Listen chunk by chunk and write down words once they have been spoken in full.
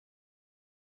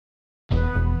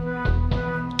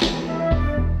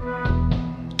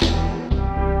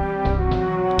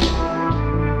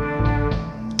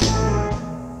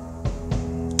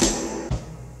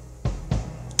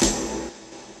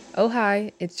Oh,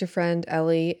 hi, it's your friend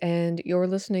Ellie, and you're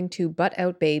listening to Butt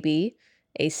Out Baby,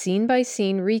 a scene by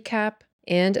scene recap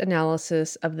and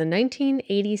analysis of the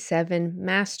 1987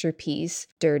 masterpiece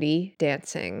Dirty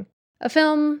Dancing, a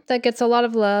film that gets a lot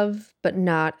of love, but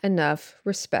not enough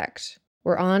respect.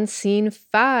 We're on scene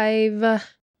 5,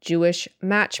 Jewish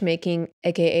matchmaking,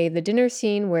 aka the dinner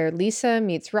scene where Lisa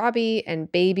meets Robbie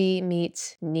and Baby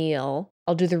meets Neil.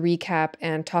 I'll do the recap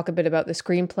and talk a bit about the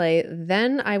screenplay.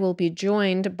 Then I will be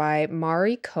joined by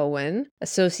Mari Cohen,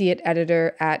 associate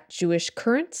editor at Jewish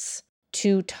Currents,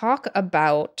 to talk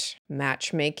about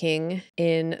matchmaking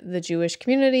in the Jewish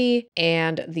community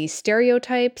and the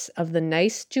stereotypes of the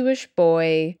nice Jewish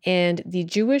boy and the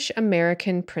Jewish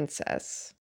American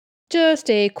princess. Just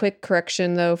a quick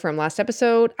correction though from last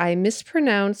episode. I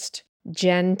mispronounced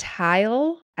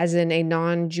Gentile, as in a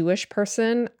non-Jewish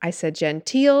person. I said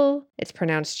genteel. It's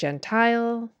pronounced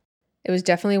gentile. It was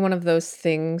definitely one of those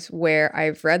things where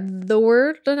I've read the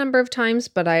word a number of times,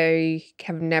 but I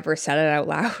have never said it out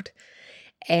loud.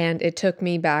 And it took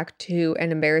me back to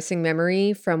an embarrassing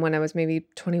memory from when I was maybe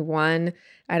 21.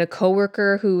 I had a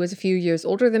coworker who was a few years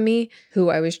older than me, who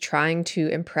I was trying to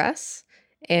impress.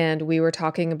 And we were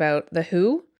talking about The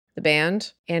Who, the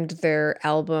band, and their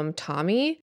album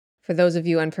Tommy. For those of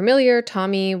you unfamiliar,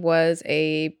 Tommy was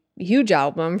a huge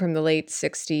album from the late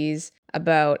 60s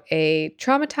about a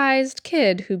traumatized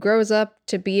kid who grows up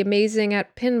to be amazing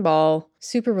at pinball.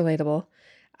 Super relatable.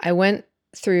 I went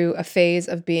through a phase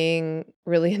of being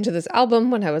really into this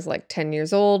album when I was like 10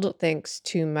 years old, thanks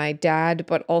to my dad,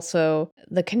 but also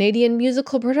the Canadian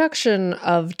musical production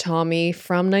of Tommy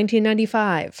from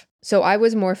 1995. So I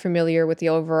was more familiar with the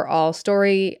overall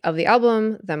story of the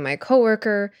album than my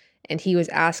coworker, and he was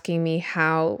asking me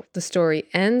how the story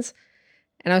ends.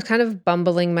 And I was kind of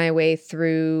bumbling my way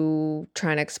through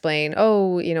trying to explain,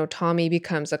 Tommy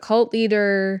becomes a cult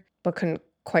leader, but couldn't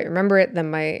quite remember it.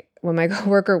 Then when my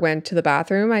coworker went to the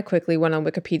bathroom, I quickly went on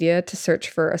Wikipedia to search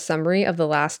for a summary of the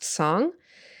last song.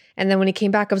 And then when he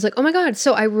came back, I was like, oh my God.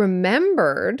 So I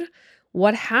remembered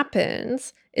what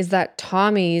happens is that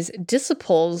Tommy's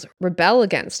disciples rebel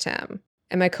against him.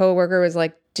 And my coworker was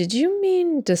like, did you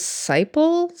mean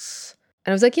disciples?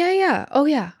 And I was like, yeah. Oh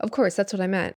yeah, of course, that's what I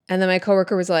meant. And then my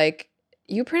coworker was like,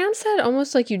 you pronounced that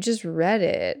almost like you just read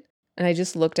it. And I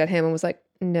just looked at him and was like,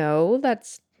 no,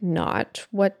 that's not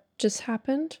what just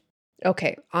happened.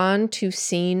 Okay, on to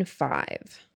scene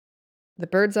 5. The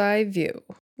bird's eye view.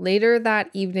 Later that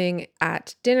evening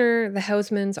at dinner, the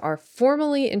Housemans are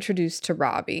formally introduced to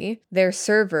Robbie, their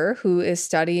server who is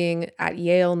studying at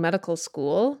Yale Medical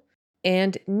School,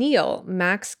 and Neil,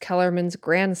 Max Kellerman's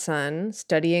grandson,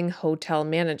 studying hotel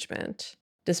management.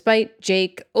 Despite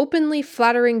Jake openly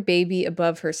flattering Baby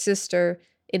above her sister,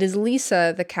 it is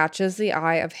Lisa that catches the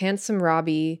eye of handsome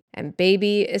Robbie, and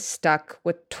Baby is stuck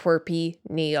with twerpy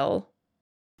Neil.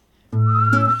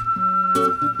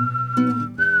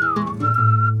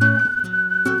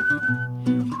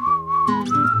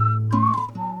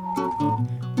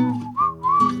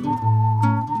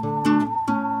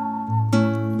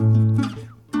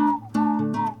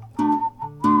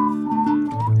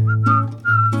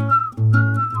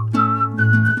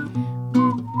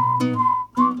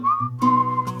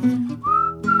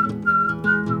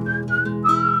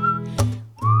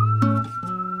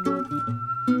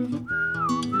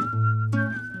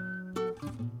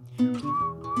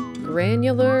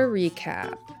 Granular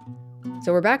recap.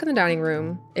 So we're back in the dining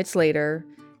room. It's later.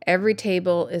 Every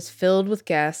table is filled with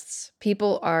guests.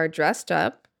 People are dressed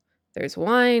up. There's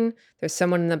wine. There's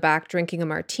someone in the back drinking a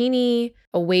martini.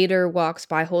 A waiter walks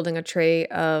by holding a tray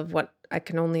of what I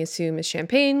can only assume is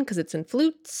champagne because it's in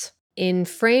flutes. In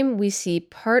frame, we see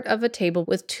part of a table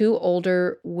with 2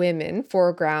 older women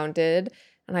foregrounded.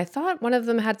 And I thought one of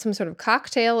them had some sort of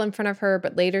cocktail in front of her,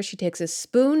 but later she takes a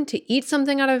spoon to eat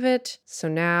something out of it. So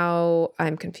now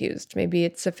I'm confused. Maybe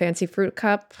it's a fancy fruit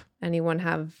cup. Anyone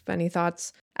have any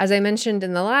thoughts? As I mentioned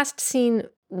in the last scene,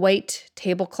 white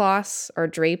tablecloths are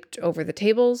draped over the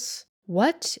tables.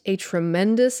 What a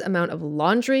tremendous amount of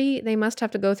laundry they must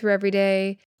have to go through every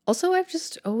day. Also, I've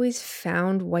just always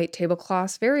found white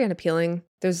tablecloths very unappealing.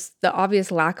 There's the obvious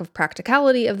lack of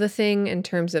practicality of the thing in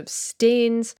terms of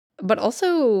stains. But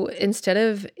also, instead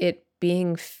of it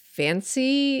being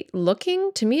fancy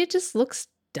looking, to me, it just looks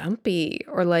dumpy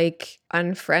or like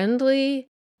unfriendly.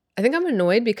 I think I'm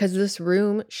annoyed because this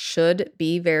room should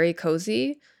be very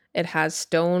cozy. It has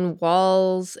stone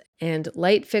walls and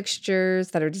light fixtures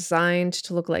that are designed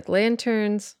to look like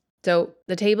lanterns. So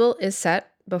the table is set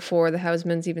before the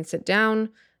Housemans even sit down.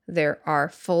 There are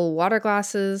full water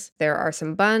glasses. There are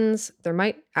some buns. There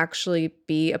might actually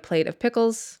be a plate of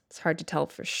pickles. It's hard to tell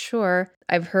for sure.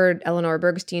 I've heard Eleanor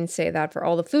Bergstein say that for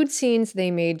all the food scenes, they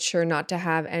made sure not to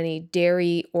have any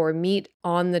dairy or meat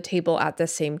on the table at the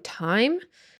same time,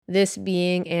 this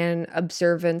being an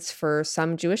observance for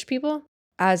some Jewish people.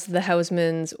 As the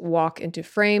Housemans walk into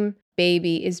frame,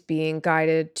 Baby is being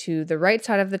guided to the right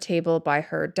side of the table by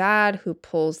her dad, who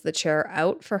pulls the chair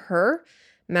out for her.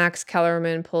 Max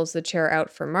Kellerman pulls the chair out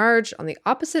for Marge on the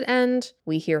opposite end.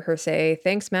 We hear her say,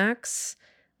 "Thanks, Max."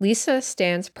 Lisa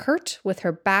stands pert with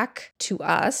her back to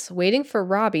us, waiting for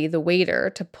Robbie, the waiter,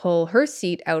 to pull her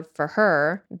seat out for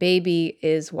her. Baby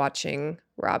is watching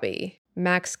Robbie.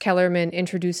 Max Kellerman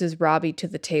introduces Robbie to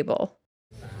the table.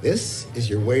 "This is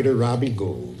your waiter, Robbie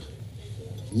Gould,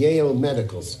 Yale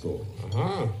Medical School."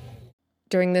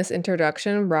 During this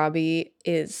introduction, Robbie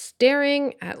is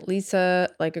staring at Lisa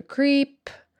like a creep.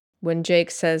 When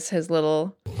Jake says his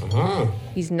little,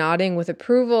 he's nodding with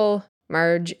approval.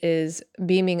 Marge is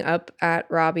beaming up at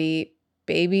Robbie.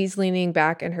 Baby's leaning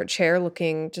back in her chair,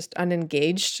 looking just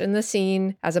unengaged in the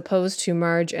scene, as opposed to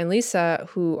Marge and Lisa,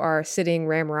 who are sitting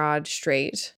ramrod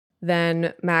straight.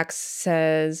 Then Max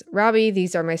says, "Robbie,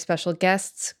 these are my special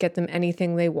guests. Get them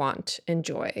anything they want.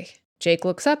 Enjoy." Jake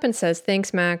looks up and says,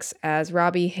 "Thanks, Max," as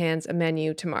Robbie hands a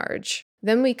menu to Marge.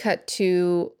 Then we cut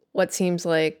to what seems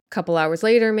like a couple hours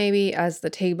later, maybe, as the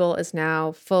table is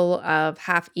now full of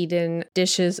half-eaten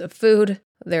dishes of food.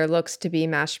 There looks to be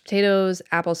mashed potatoes,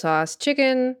 applesauce,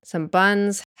 chicken, some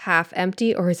buns, half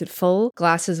empty, or is it full?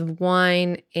 Glasses of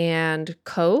wine and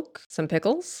Coke, some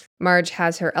pickles. Marge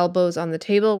has her elbows on the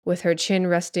table with her chin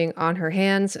resting on her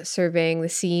hands, surveying the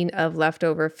scene of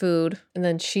leftover food. And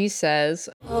then she says,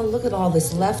 "Oh, look at all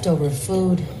this leftover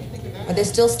food. Are there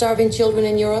still starving children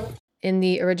in Europe?" In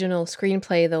the original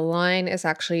screenplay, the line is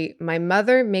actually, "My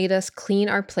mother made us clean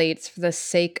our plates for the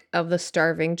sake of the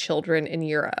starving children in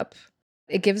Europe."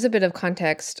 It gives a bit of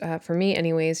context, for me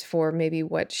anyways, for maybe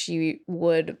what she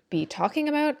would be talking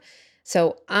about.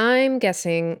 So I'm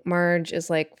guessing Marge is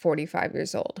like 45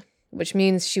 years old, which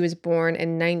means she was born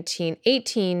in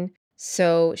 1918.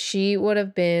 So she would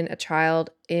have been a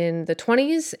child in the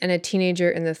 20s and a teenager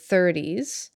in the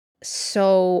 30s.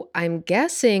 So I'm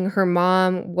guessing her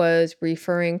mom was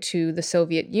referring to the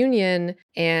Soviet Union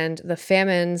and the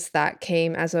famines that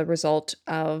came as a result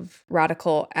of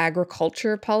radical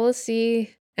agriculture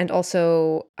policy. And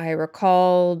also I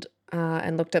recalled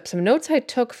and looked up some notes I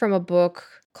took from a book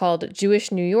called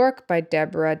Jewish New York by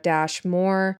Deborah Dash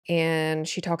Moore, and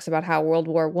she talks about how World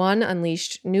War I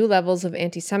unleashed new levels of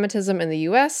anti-Semitism in the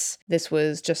US. This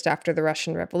was just after the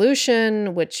Russian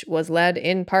Revolution, which was led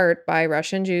in part by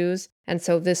Russian Jews, and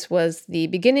so this was the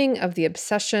beginning of the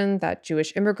obsession that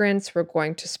Jewish immigrants were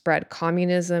going to spread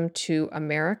communism to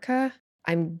America.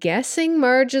 I'm guessing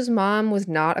Marge's mom was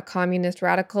not a communist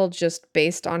radical just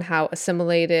based on how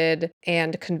assimilated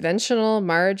and conventional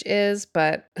Marge is,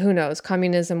 but who knows?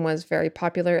 Communism was very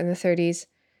popular in the 30s.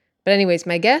 But anyways,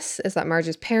 my guess is that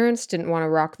Marge's parents didn't want to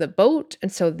rock the boat,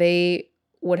 and so they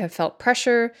would have felt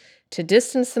pressure to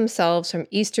distance themselves from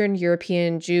Eastern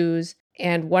European Jews,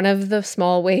 and one of the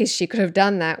small ways she could have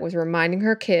done that was reminding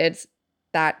her kids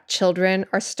that children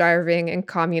are starving in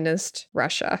communist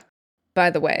Russia.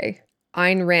 By the way,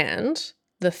 Ayn Rand,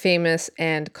 the famous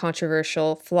and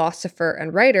controversial philosopher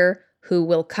and writer who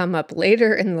will come up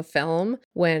later in the film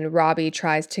when Robbie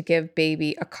tries to give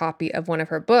Baby a copy of one of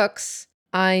her books,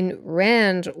 Ayn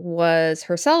Rand was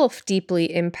herself deeply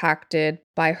impacted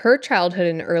by her childhood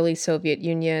in early Soviet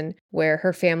Union, where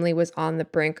her family was on the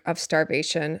brink of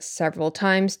starvation several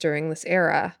times during this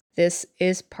era. This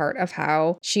is part of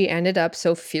how she ended up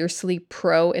so fiercely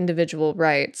pro-individual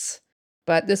rights.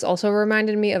 But this also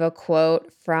reminded me of a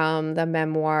quote from the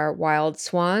memoir Wild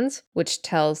Swans, which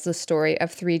tells the story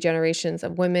of 3 generations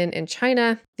of women in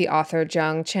China. The author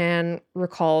Zhang Chan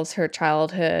recalls her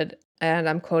childhood, and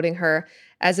I'm quoting her,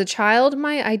 "As a child,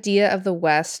 my idea of the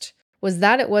West was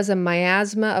that it was a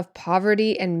miasma of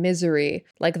poverty and misery,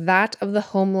 like that of the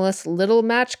homeless little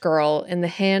match girl in the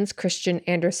Hans Christian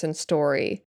Andersen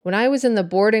story. When I was in the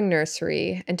boarding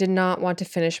nursery and did not want to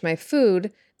finish my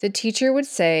food, the teacher would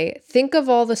say, 'Think of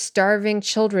all the starving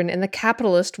children in the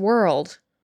capitalist world.'"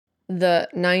 The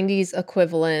 90s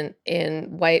equivalent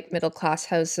in white middle-class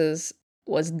houses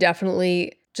was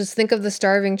definitely, "Just think of the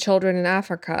starving children in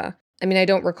Africa." I mean, I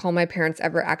don't recall my parents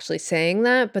ever actually saying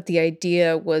that, but the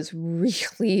idea was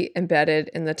really embedded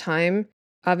in the time.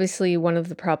 Obviously, one of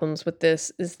the problems with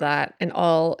this is that in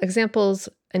all examples,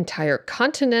 entire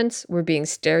continents were being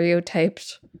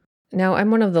stereotyped. Now,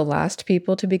 I'm one of the last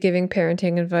people to be giving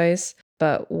parenting advice,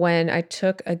 but when I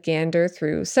took a gander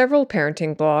through several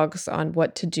parenting blogs on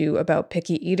what to do about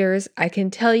picky eaters, I can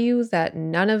tell you that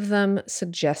none of them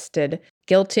suggested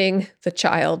guilting the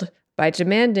child by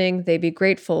demanding they be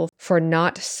grateful for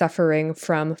not suffering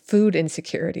from food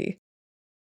insecurity.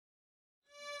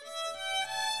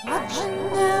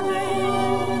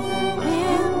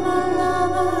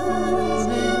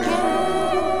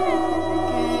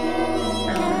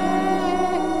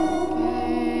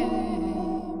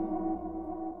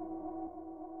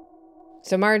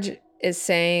 So Marge is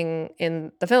saying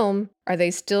in the film, are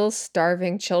they still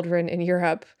starving children in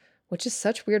Europe? Which is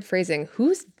such weird phrasing.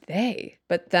 Who's they?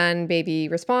 But then Baby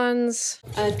responds,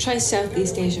 Try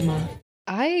Southeast Asia, Ma.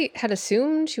 I had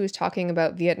assumed she was talking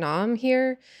about Vietnam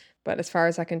here, but as far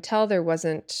as I can tell, there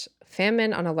wasn't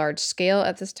famine on a large scale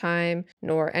at this time,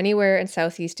 nor anywhere in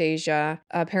Southeast Asia.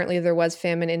 Apparently, there was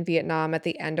famine in Vietnam at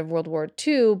the end of World War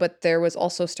II, but there was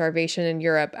also starvation in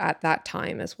Europe at that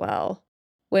time as well.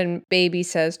 When Baby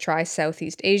says, try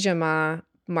Southeast Asia, Ma,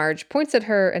 Marge points at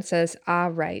her and says, ah,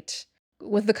 right.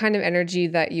 With the kind of energy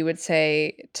that you would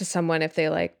say to someone if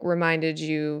they reminded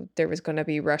you there was going to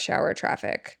be rush hour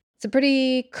traffic. It's a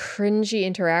pretty cringy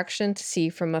interaction to see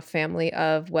from a family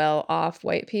of well-off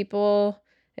white people.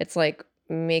 It's like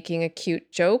making a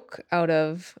cute joke out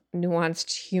of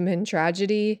nuanced human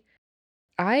tragedy.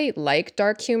 I like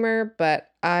dark humor,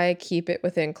 but I keep it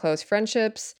within close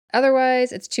friendships.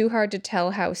 Otherwise, it's too hard to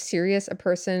tell how serious a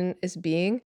person is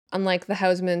being, unlike the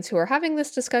Housemans who are having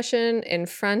this discussion in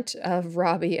front of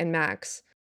Robbie and Max.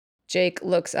 Jake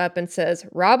looks up and says,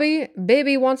 Robbie,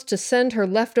 Baby wants to send her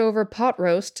leftover pot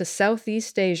roast to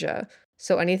Southeast Asia.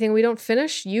 So anything we don't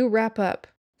finish, you wrap up.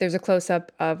 There's a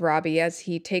close-up of Robbie as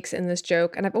he takes in this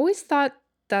joke, and I've always thought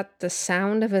that the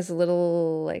sound of his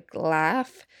little,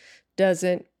 laugh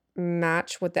doesn't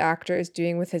match what the actor is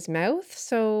doing with his mouth,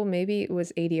 so maybe it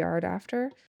was ADR'd after.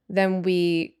 Then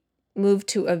we move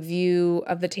to a view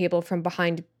of the table from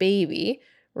behind Baby.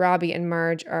 Robbie and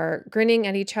Marge are grinning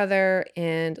at each other,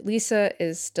 and Lisa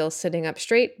is still sitting up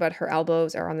straight, but her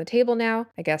elbows are on the table now.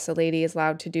 I guess a lady is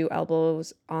allowed to do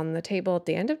elbows on the table at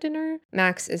the end of dinner.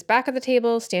 Max is back at the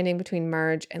table, standing between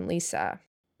Marge and Lisa.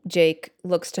 Jake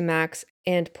looks to Max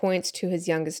and points to his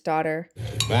youngest daughter.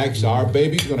 Max, our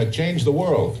baby's gonna change the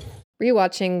world.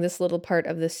 Rewatching this little part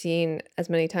of the scene as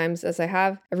many times as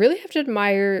I really have to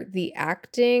admire the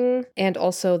acting and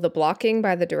also the blocking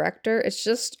by the director. It's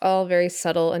just all very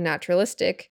subtle and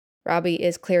naturalistic. Robbie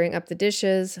is clearing up the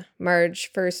dishes.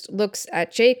 Marge first looks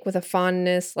at Jake with a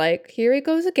fondness like, here he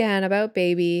goes again about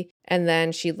Baby. And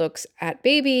then she looks at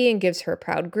Baby and gives her a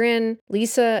proud grin.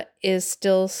 Lisa is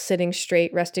still sitting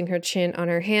straight, resting her chin on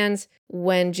her hands.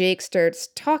 When Jake starts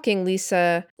talking,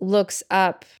 Lisa looks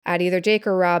up at either Jake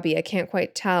or Robbie. I can't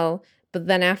quite tell. But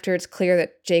then after it's clear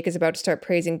that Jake is about to start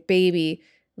praising Baby,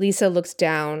 Lisa looks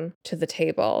down to the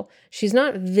table. She's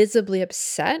not visibly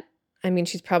upset. I mean,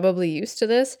 she's probably used to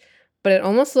this, but it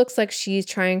almost looks like she's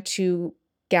trying to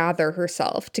gather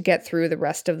herself to get through the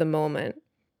rest of the moment.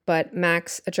 But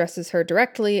Max addresses her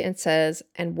directly and says,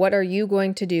 and what are you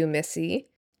going to do, Missy?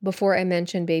 Before I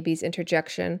mention Baby's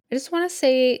interjection, I just want to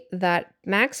say that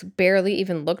Max barely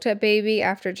even looked at Baby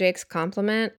after Jake's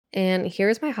compliment. And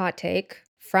here's my hot take.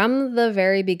 From the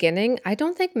very beginning, I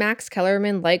don't think Max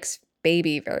Kellerman likes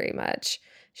Baby very much.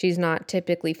 She's not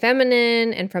typically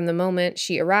feminine, and from the moment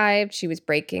she arrived, she was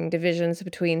breaking divisions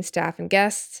between staff and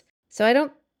guests. So I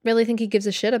don't really think he gives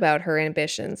a shit about her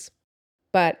ambitions.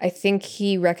 But I think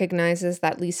he recognizes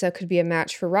that Lisa could be a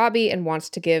match for Robbie and wants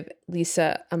to give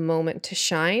Lisa a moment to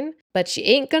shine. But she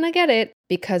ain't gonna get it,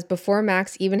 because before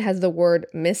Max even has the word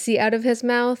Missy out of his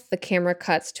mouth, the camera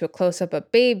cuts to a close-up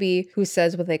of Baby, who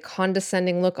says with a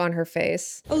condescending look on her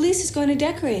face, Oh, Lisa's going to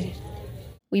decorate it.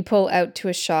 We pull out to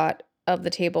a shot of the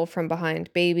table from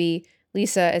behind Baby.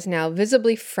 Lisa is now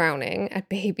visibly frowning at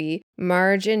Baby.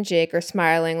 Marge and Jake are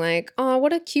smiling like, oh,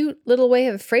 what a cute little way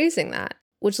of phrasing that.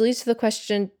 Which leads to the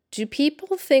question, do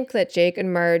people think that Jake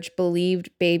and Marge believed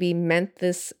Baby meant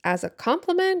this as a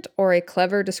compliment or a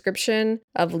clever description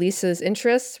of Lisa's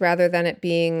interests rather than it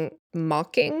being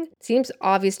mocking? It seems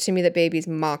obvious to me that Baby's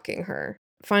mocking her.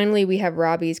 Finally, we have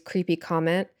Robbie's creepy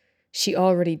comment, she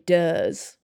already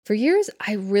does. For years,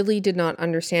 I really did not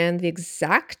understand the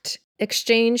exact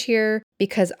exchange here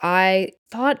because I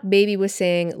thought Baby was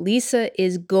saying Lisa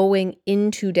is going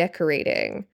into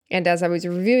decorating. And as I was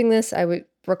reviewing this, I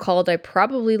recalled I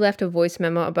probably left a voice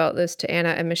memo about this to Anna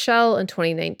and Michelle in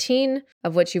 2019,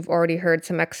 of which you've already heard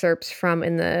some excerpts from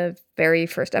in the very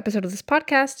first episode of this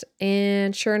podcast.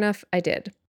 And sure enough, I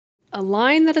did. A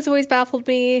line that has always baffled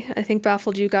me, I think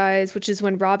baffled you guys, which is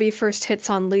when Robbie first hits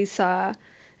on Lisa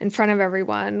in front of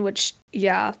everyone, which,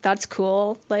 yeah, that's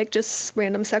cool. Like, just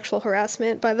random sexual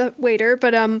harassment by the waiter.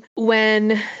 But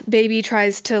when Baby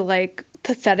tries to, like,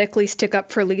 pathetically stick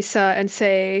up for Lisa and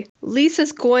say,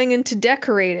 Lisa's going into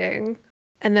decorating.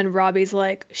 And then Robbie's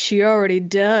like, she already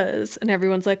does. And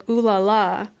everyone's like, ooh la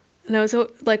la. And I was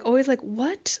like, always like,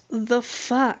 what the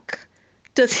fuck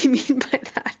does he mean by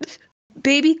that?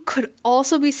 Baby could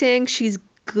also be saying she's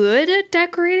good at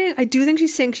decorating. I do think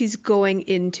she's saying she's going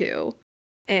into.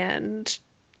 And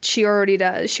she already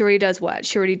does. She already does what?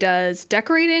 She already does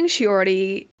decorating. She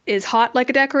already is hot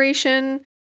like a decoration.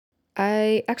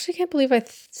 I actually can't believe I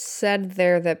said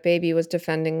there that Baby was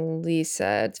defending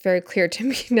Lisa. It's very clear to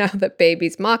me now that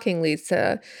Baby's mocking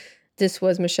Lisa. This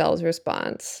was Michelle's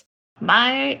response.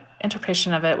 My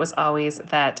interpretation of it was always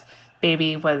that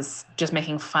Baby was just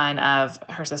making fun of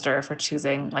her sister for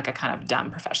choosing like a kind of dumb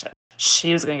profession.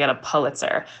 She was going to get a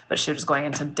Pulitzer, but she was just going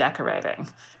into decorating.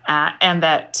 And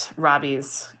that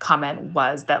Robbie's comment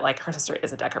was that like her sister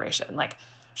is a decoration. Like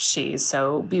she's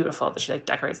so beautiful that she like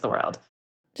decorates the world.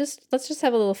 Let's just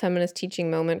have a little feminist teaching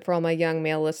moment for all my young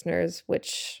male listeners,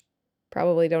 which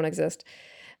probably don't exist.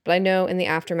 But I know in the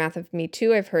aftermath of Me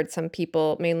Too, I've heard some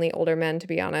people, mainly older men, to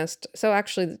be honest. So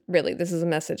actually, really, this is a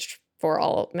message for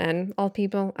all men, all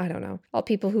people, I don't know, all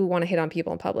people who want to hit on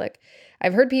people in public.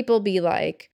 I've heard people be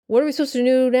like, what are we supposed to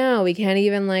do now? We can't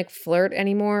even like flirt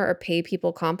anymore or pay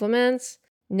people compliments.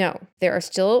 No, there are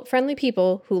still friendly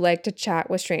people who like to chat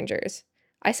with strangers.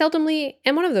 I seldomly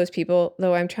am one of those people,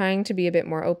 though I'm trying to be a bit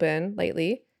more open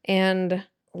lately. And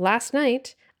last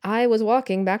night, I was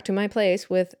walking back to my place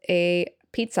with a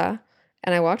pizza,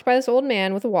 and I walked by this old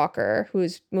man with a walker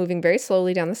who's moving very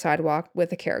slowly down the sidewalk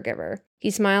with a caregiver. He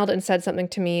smiled and said something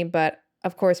to me, but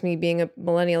of course, me being a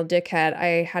millennial dickhead,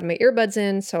 I had my earbuds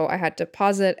in, so I had to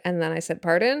pause it, and then I said,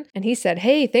 pardon? And he said,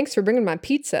 hey, thanks for bringing my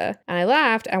pizza. And I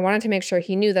laughed. I wanted to make sure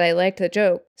he knew that I liked the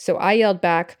joke. So I yelled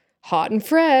back, hot and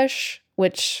fresh,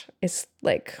 which is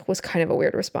like, was kind of a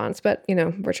weird response, but you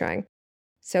know, we're trying.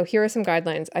 So here are some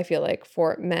guidelines, I feel like,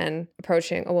 for men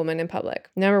approaching a woman in public.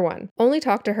 Number 1, only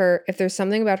talk to her if there's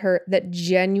something about her that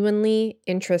genuinely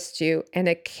interests you, and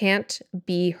it can't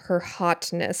be her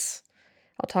hotness.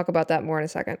 I'll talk about that more in a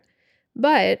second.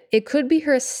 But it could be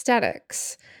her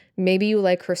aesthetics. Maybe you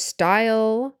like her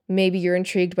style. Maybe you're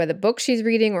intrigued by the book she's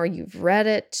reading or you've read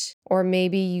it. Or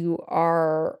maybe you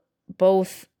are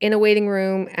both in a waiting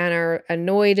room and are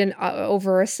annoyed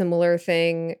over a similar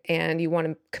thing and you want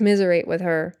to commiserate with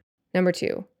her. Number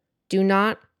 2, do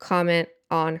not comment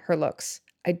on her looks.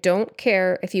 I don't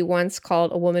care if you once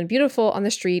called a woman beautiful on the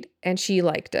street and she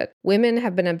liked it. Women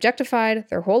have been objectified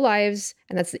their whole lives,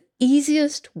 and that's the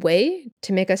easiest way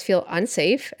to make us feel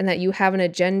unsafe and that you have an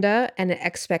agenda and an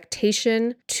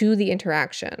expectation to the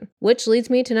interaction. Which leads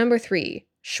me to number 3.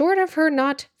 Short of her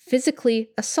not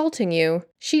physically assaulting you,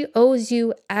 she owes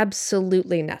you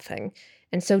absolutely nothing.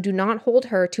 And so do not hold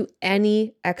her to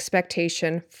any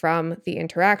expectation from the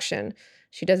interaction.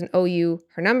 She doesn't owe you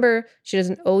her number. She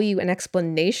doesn't owe you an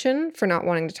explanation for not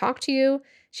wanting to talk to you.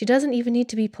 She doesn't even need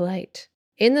to be polite.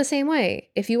 In the same way,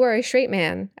 if you are a straight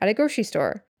man at a grocery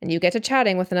store and you get to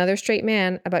chatting with another straight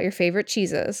man about your favorite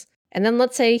cheeses, and then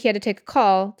let's say he had to take a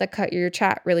call that cut your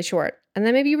chat really short, and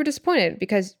then maybe you were disappointed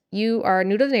because you are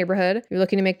new to the neighborhood, you're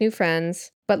looking to make new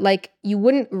friends, but like you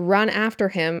wouldn't run after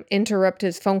him, interrupt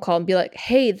his phone call and be like,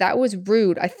 hey, that was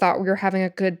rude. I thought we were having a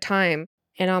good time.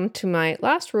 And on to my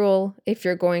last rule, if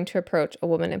you're going to approach a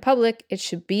woman in public, it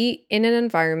should be in an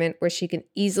environment where she can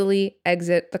easily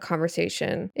exit the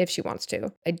conversation if she wants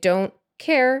to. I don't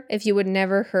care if you would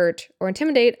never hurt or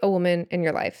intimidate a woman in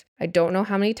your life. I don't know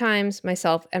how many times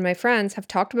myself and my friends have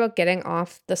talked about getting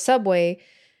off the subway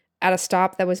at a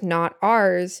stop that was not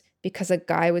ours because a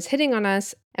guy was hitting on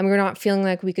us and we were not feeling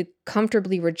like we could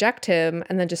comfortably reject him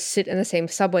and then just sit in the same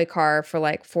subway car for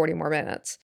like 40 more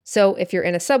minutes. So if you're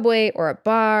in a subway or a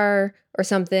bar or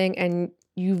something and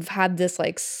you've had this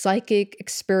like psychic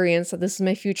experience that this is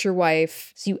my future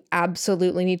wife, so you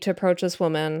absolutely need to approach this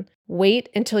woman, wait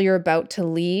until you're about to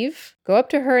leave, go up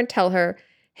to her and tell her,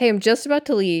 hey, I'm just about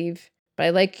to leave, but I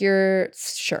like your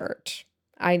shirt.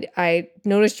 I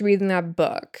noticed you reading that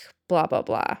book, blah, blah,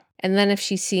 blah. And then if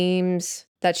she seems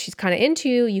that she's kind of into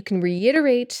you, you can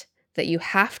reiterate that you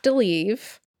have to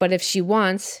leave. But if she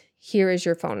wants, here is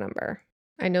your phone number.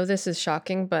 I know this is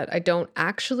shocking, but I don't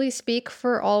actually speak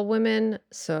for all women.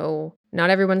 So not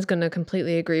everyone's going to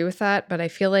completely agree with that. But I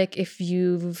feel like if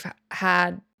you've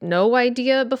had no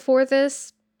idea before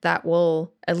this, that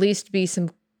will at least be some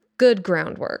good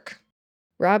groundwork.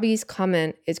 Robbie's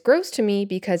comment is gross to me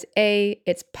because A,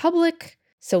 it's public,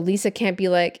 so Lisa can't be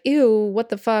like, ew, what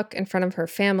the fuck, in front of her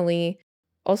family.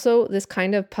 Also, this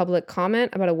kind of public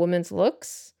comment about a woman's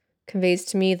looks conveys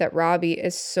to me that Robbie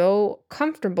is so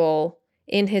comfortable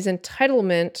in his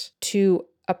entitlement to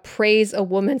appraise a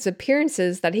woman's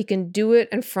appearances that he can do it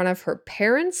in front of her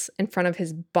parents, in front of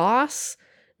his boss,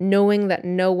 knowing that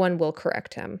no one will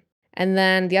correct him. And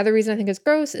then the other reason I think it's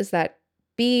gross is that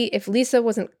B, if Lisa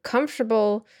wasn't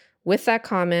comfortable with that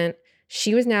comment,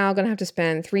 she was now going to have to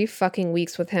spend 3 fucking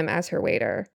weeks with him as her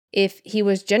waiter. If he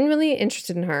was genuinely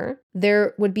interested in her,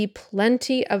 there would be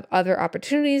plenty of other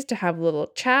opportunities to have little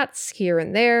chats here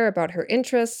and there about her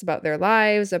interests, about their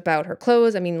lives, about her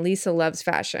clothes. I mean, Lisa loves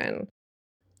fashion.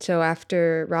 So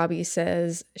after Robbie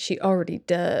says she already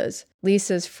does,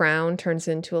 Lisa's frown turns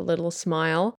into a little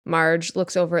smile. Marge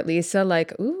looks over at Lisa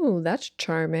like, ooh, that's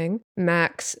charming.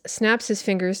 Max snaps his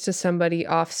fingers to somebody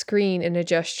off screen in a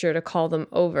gesture to call them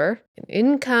over. And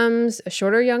in comes a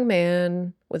shorter young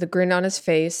man with a grin on his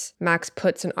face. Max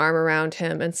puts an arm around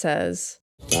him and says,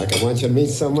 Doc, I want you to meet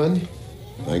someone.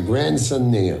 My grandson,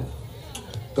 Neil.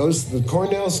 Goes to the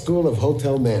Cornell School of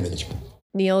Hotel Management.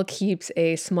 Neil keeps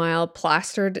a smile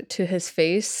plastered to his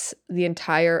face the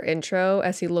entire intro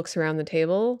as he looks around the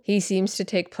table. He seems to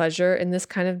take pleasure in this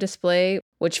kind of display,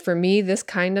 which for me, this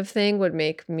kind of thing would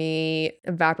make me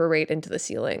evaporate into the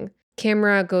ceiling.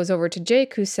 Camera goes over to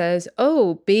Jake, who says,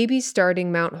 oh, baby's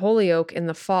starting Mount Holyoke in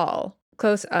the fall.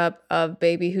 Close up of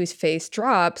baby whose face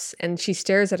drops and she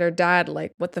stares at her dad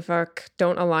like, what the fuck?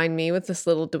 Don't align me with this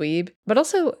little dweeb. But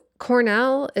also,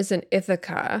 Cornell is in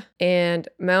Ithaca and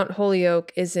Mount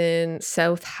Holyoke is in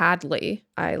South Hadley.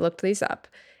 I looked these up.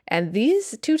 And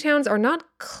these two towns are not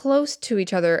close to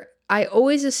each other. I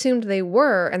always assumed they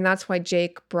were, and that's why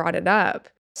Jake brought it up.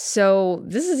 So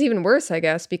this is even worse, I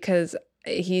guess, because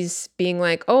he's being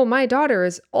like, oh, my daughter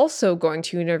is also going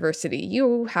to university.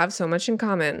 You have so much in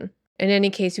common. In any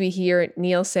case, we hear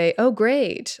Neil say, oh,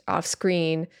 great, off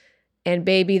screen. And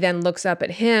baby then looks up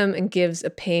at him and gives a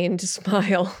pained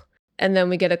smile. And then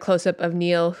we get a close-up of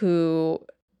Neil who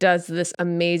does this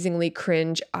amazingly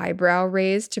cringe eyebrow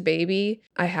raise to baby.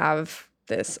 I have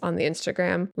this on the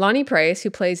Instagram. Lonnie Price, who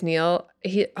plays Neil,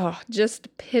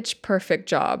 just pitch perfect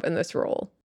job in this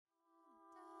role.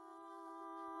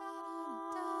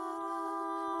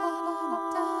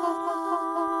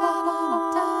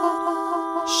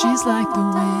 She's like the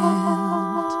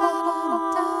wind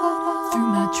through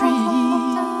my tree.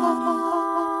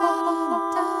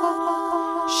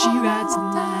 She rides the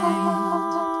night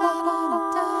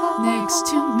next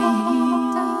to me.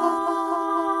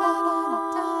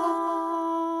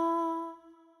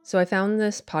 So I found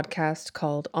this podcast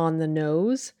called On the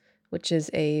Nose, which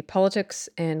is a politics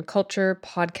and culture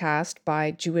podcast by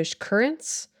Jewish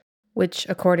Currents, which,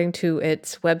 according to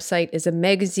its website, is a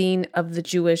magazine of the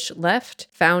Jewish left,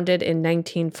 founded in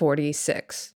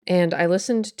 1946. And I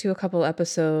listened to a couple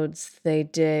episodes they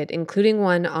did, including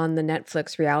one on the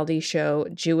Netflix reality show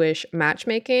Jewish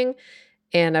Matchmaking,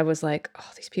 and I was like,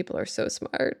 oh, these people are so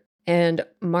smart. And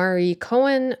Mari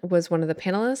Cohen was one of the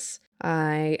panelists.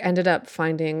 I ended up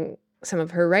finding some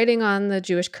of her writing on the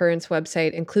Jewish Currents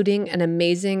website, including an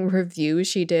amazing review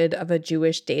she did of a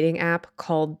Jewish dating app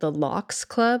called the Lox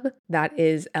Club. That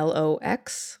is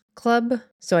LOX Club.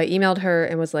 So I emailed her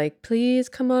and was like, please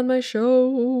come on my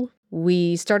show.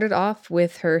 We started off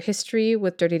with her history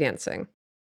with Dirty Dancing.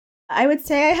 I would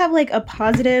say I have like a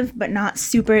positive but not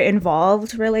super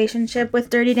involved relationship with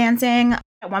Dirty Dancing.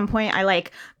 At one point I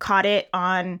like caught it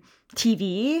on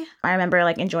TV. I remember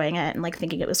like enjoying it and like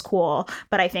thinking it was cool,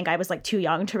 but I think I was like too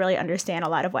young to really understand a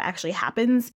lot of what actually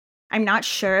happens. I'm not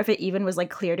sure if it even was like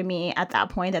clear to me at that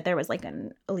point that there was like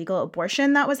an illegal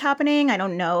abortion that was happening. I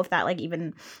don't know if that like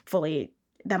even fully,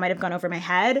 that might have gone over my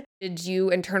head. Did you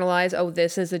internalize, oh,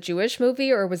 this is a Jewish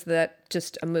movie, or was that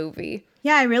just a movie?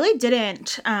 Yeah, I really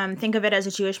didn't think of it as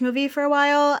a Jewish movie for a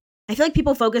while. I feel like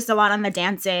people focused a lot on the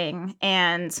dancing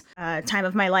and Time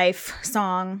of My Life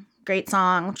song. Great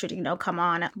song, should come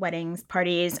on at weddings,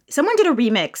 parties. Someone did a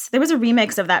remix. There was a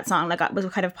remix of that song that was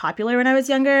kind of popular when I was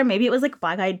younger. Maybe it was like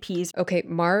Black Eyed Peas. Okay,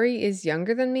 Mari is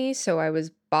younger than me, so I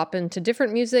was bopping to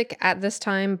different music at this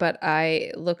time, but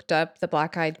I looked up the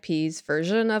Black Eyed Peas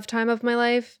version of Time of My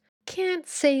Life. Can't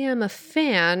say I'm a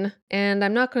fan, and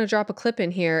I'm not going to drop a clip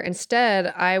in here.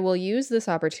 Instead, I will use this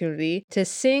opportunity to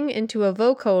sing into a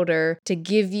vocoder to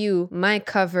give you my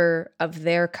cover of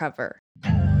their cover.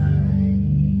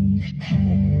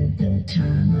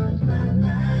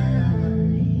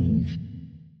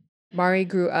 Mari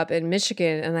grew up in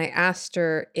Michigan, and I asked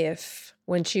her if,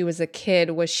 when she was a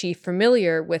kid, was she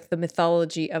familiar with the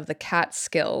mythology of the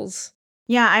Catskills?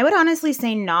 Yeah, I would honestly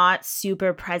say not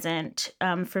super present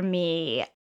for me.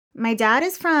 My dad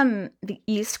is from the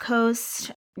East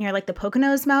Coast. near like the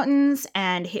Poconos Mountains,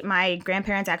 and my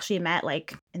grandparents actually met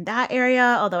like in that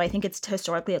area, although I think it's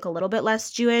historically like a little bit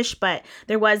less Jewish, but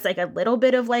there was like a little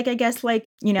bit of like, I guess, like,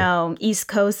 East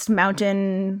Coast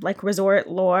mountain like resort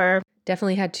lore.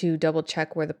 Definitely had to double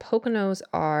check where the Poconos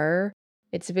are.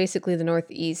 It's basically the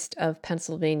northeast of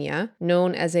Pennsylvania,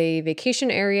 known as a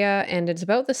vacation area, and it's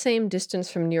about the same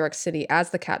distance from New York City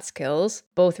as the Catskills.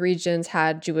 Both regions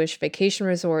had Jewish vacation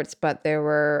resorts, but there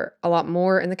were a lot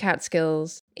more in the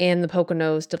Catskills, and the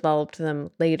Poconos developed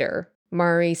them later.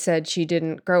 Mari said she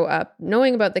didn't grow up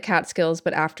knowing about the Catskills,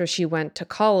 but after she went to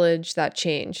college, that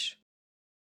changed.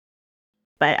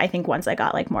 But I think once I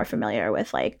got like more familiar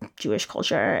with like Jewish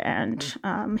culture and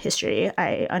history,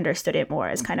 I understood it more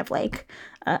as kind of like,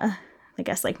 I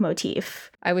guess, like motif.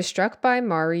 I was struck by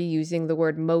Mari using the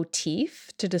word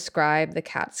motif to describe the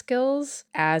Catskills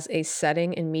as a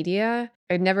setting in media.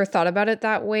 I'd never thought about it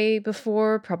that way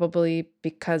before, probably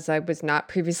because I was not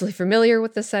previously familiar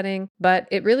with the setting, but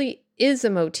it really is a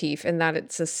motif in that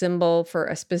it's a symbol for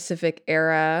a specific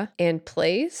era and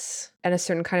place and a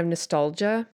certain kind of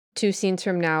nostalgia. 2 scenes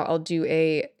from now, I'll do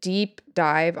a deep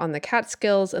dive on the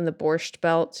Catskills and the Borscht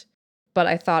Belt, but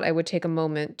I thought I would take a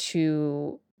moment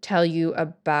to tell you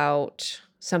about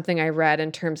something I read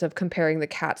in terms of comparing the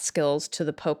Catskills to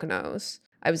the Poconos.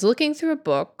 I was looking through a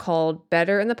book called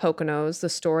Better in the Poconos, The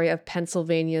Story of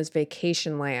Pennsylvania's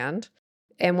Vacation Land,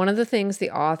 and one of the things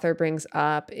the author brings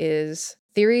up is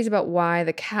theories about why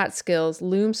the Catskills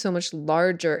loom so much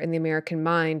larger in the American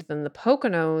mind than the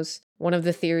Poconos. One of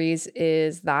the theories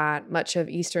is that much of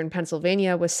eastern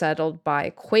Pennsylvania was settled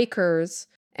by Quakers,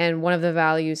 and one of the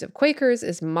values of Quakers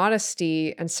is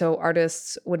modesty, and so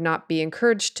artists would not be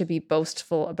encouraged to be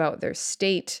boastful about their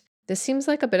state. This seems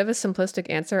like a bit of a simplistic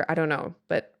answer, I don't know,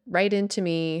 but write into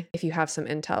me if you have some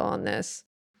intel on this.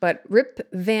 But Rip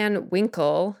Van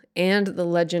Winkle and The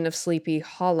Legend of Sleepy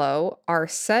Hollow are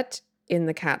set in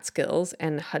the Catskills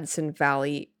and Hudson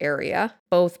Valley area,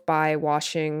 both by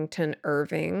Washington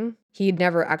Irving. He'd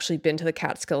never actually been to the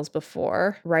Catskills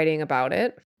before, writing about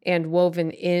it. And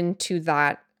woven into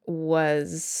that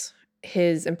was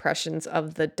his impressions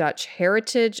of the Dutch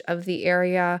heritage of the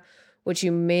area, which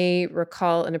you may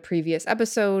recall in a previous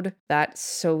episode that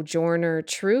Sojourner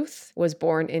Truth was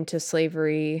born into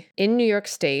slavery in New York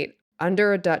State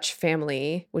under a Dutch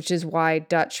family, which is why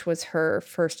Dutch was her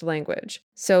first language.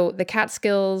 So the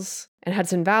Catskills and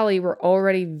Hudson Valley were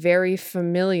already very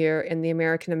familiar in the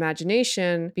American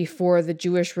imagination before the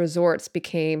Jewish resorts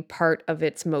became part of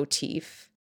its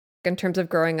motif. In terms of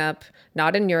growing up,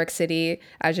 not in New York City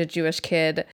as a Jewish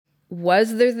kid,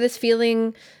 was there this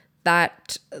feeling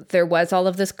that there was all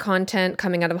of this content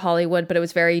coming out of Hollywood, but it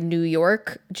was very New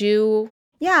York Jew?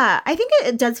 Yeah, I think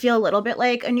it does feel a little bit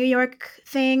like a New York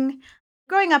thing.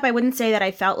 Growing up, I wouldn't say that I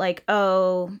felt like,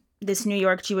 oh, this New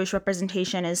York Jewish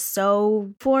representation is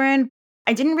so foreign.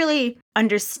 I didn't really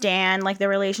understand like the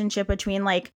relationship between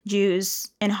like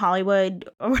Jews in Hollywood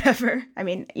or whatever. I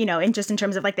mean, in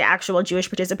terms of like the actual Jewish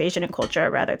participation in culture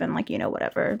rather than like,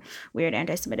 whatever weird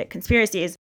anti-Semitic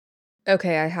conspiracies.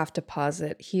 Okay, I have to pause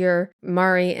it here.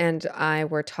 Mari and I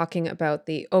were talking about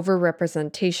the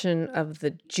overrepresentation of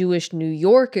the Jewish New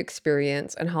York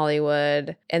experience in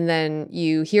Hollywood, and then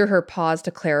you hear her pause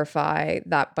to clarify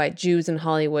that by Jews in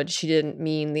Hollywood, she didn't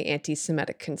mean the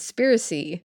anti-Semitic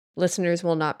conspiracy. Listeners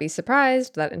will not be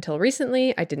surprised that until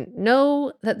recently, I didn't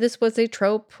know that this was a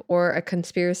trope or a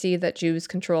conspiracy that Jews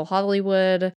control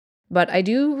Hollywood. But I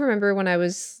do remember when I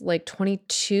was like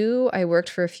 22, I worked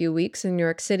for a few weeks in New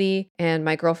York City, and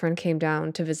my girlfriend came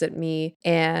down to visit me,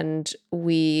 and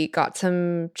we got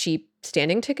some cheap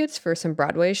standing tickets for some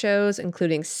Broadway shows,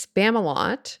 including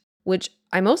Spamalot, which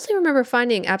I mostly remember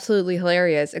finding absolutely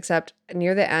hilarious, except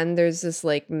near the end, there's this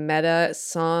like meta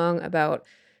song about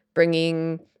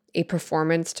bringing a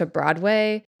performance to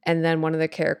Broadway. And then one of the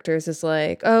characters is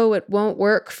like, oh, it won't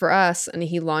work for us. And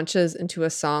he launches into a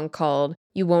song called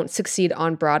You Won't Succeed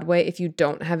on Broadway If You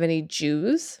Don't Have Any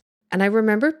Jews. And I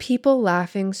remember people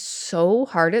laughing so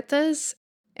hard at this.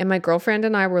 And my girlfriend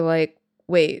and I were like,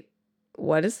 wait,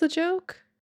 what is the joke?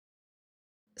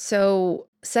 So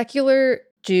secular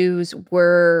Jews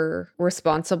were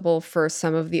responsible for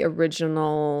some of the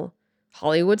original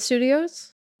Hollywood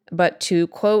studios. But to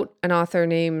quote an author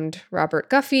named Robert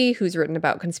Guffey, who's written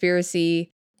about conspiracy,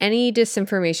 any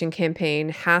disinformation campaign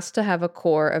has to have a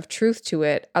core of truth to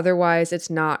it, otherwise it's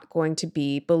not going to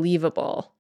be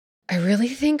believable. I really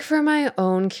think for my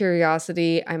own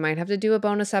curiosity, I might have to do a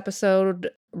bonus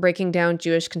episode breaking down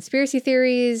Jewish conspiracy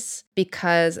theories,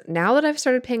 because now that I've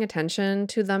started paying attention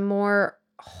to them more,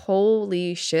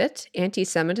 holy shit,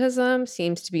 anti-Semitism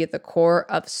seems to be at the core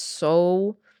of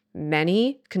so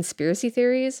many conspiracy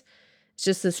theories. It's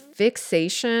just this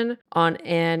fixation on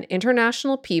an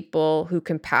international people who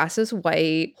can pass as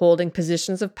white, holding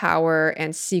positions of power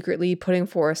and secretly putting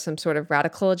forth some sort of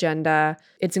radical agenda.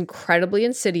 It's incredibly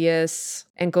insidious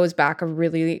and goes back a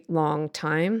really long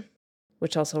time,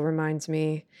 which also reminds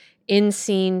me, in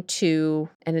scene 2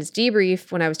 and its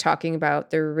debrief, when I was talking about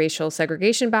the racial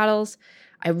segregation battles,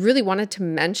 I really wanted to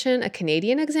mention a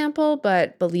Canadian example,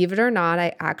 but believe it or not,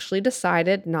 I actually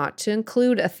decided not to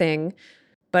include a thing.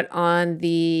 But on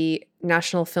the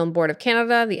National Film Board of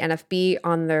Canada, the NFB,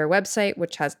 on their website,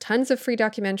 which has tons of free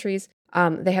documentaries,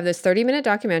 they have this 30-minute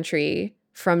documentary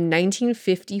from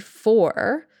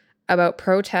 1954 about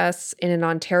protests in an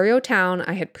Ontario town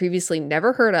I had previously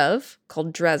never heard of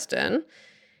called Dresden.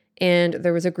 And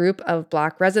there was a group of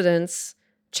Black residents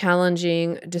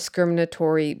challenging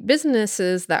discriminatory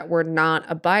businesses that were not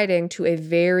abiding to a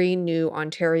very new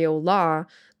Ontario law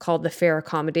called the Fair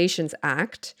Accommodations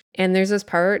Act. And there's this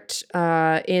part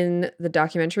in the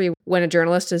documentary when a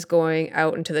journalist is going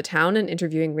out into the town and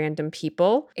interviewing random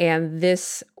people. And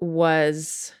this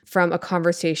was from a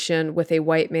conversation with a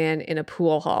white man in a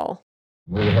pool hall.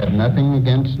 We have nothing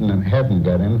against and haven't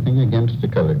got anything against the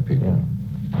colored people.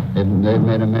 They've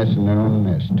made a mess in their own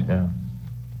nest. Yeah.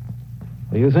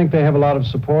 Do you think they have a lot of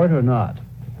support or not?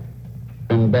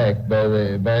 Been backed by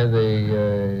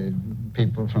the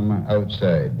people from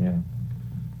outside. Yeah.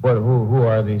 Who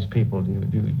are these people? Do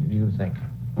you think?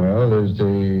 Well, there's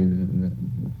the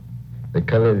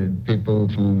colored people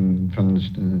from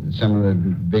some of the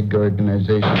big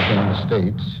organizations in the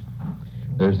States.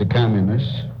 There's the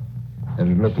communists that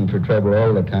are looking for trouble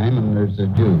all the time, and there's the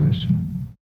Jews.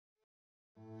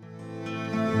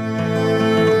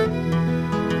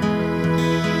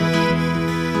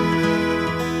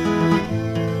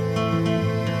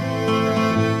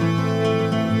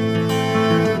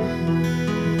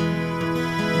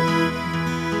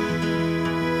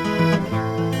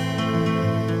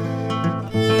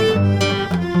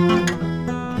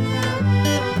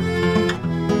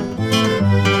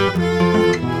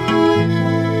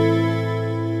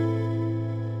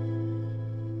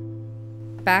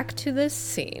 Back to this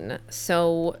scene.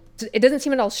 So it doesn't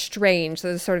seem at all strange.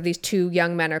 There's sort of these two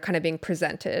young men are kind of being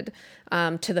presented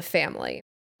to the family.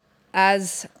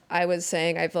 As I was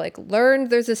saying, I've learned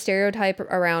there's a stereotype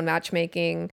around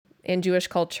matchmaking in Jewish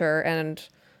culture. And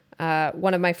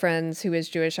one of my friends who is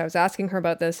Jewish, I was asking her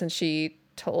about this, and she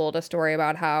told a story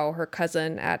about how her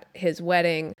cousin at his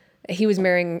wedding, he was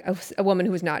marrying a woman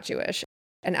who was not Jewish.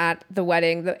 And at the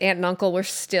wedding, the aunt and uncle were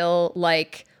still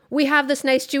like, "We have this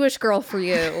nice Jewish girl for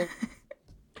you."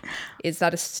 Is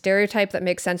that a stereotype that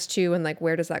makes sense to you? And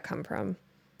where does that come from?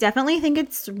 Definitely think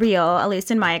it's real, at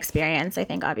least in my experience. I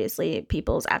think obviously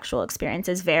people's actual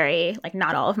experiences vary.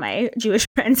 Not all of my Jewish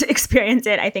friends experience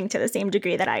it, I think, to the same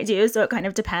degree that I do. So it kind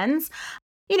of depends.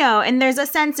 And there's a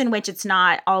sense in which it's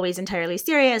not always entirely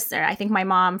serious. Or I think my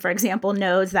mom, for example,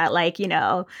 knows that,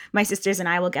 my sisters and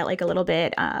I will get a little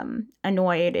bit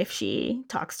annoyed if she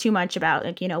talks too much about,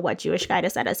 what Jewish guy to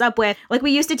set us up with.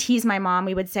 We used to tease my mom.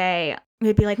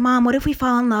 We'd be like, "Mom, what if we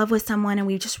fall in love with someone and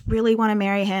we just really want to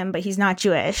marry him, but he's not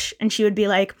Jewish?" And she would be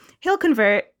like, "He'll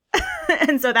convert."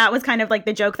 And so that was kind of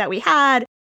the joke that we had.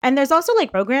 And there's also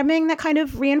programming that kind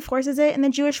of reinforces it in the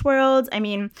Jewish world. I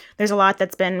mean, there's a lot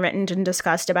that's been written and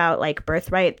discussed about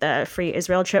Birthright, the free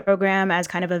Israel trip program, as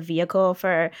kind of a vehicle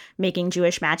for making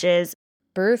Jewish matches.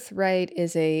 Birthright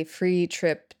is a free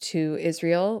trip to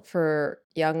Israel for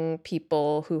young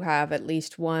people who have at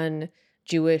least one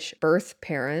Jewish birth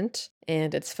parent,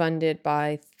 and it's funded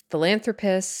by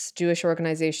philanthropists, Jewish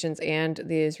organizations, and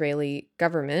the Israeli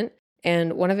government.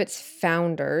 And one of its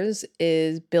founders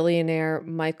is billionaire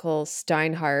Michael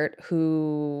Steinhardt,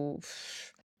 who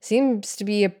seems to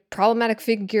be a problematic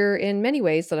figure in many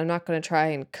ways that I'm not going to try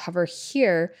and cover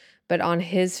here. But on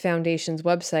his foundation's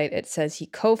website, it says he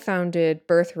co-founded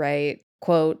Birthright,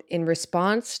 quote, "in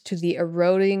response to the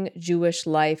eroding Jewish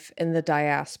life in the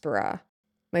diaspora."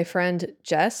 My friend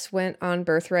Jess went on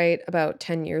Birthright about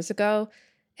 10 years ago,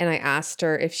 and I asked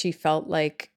her if she felt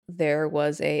like there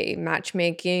was a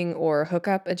matchmaking or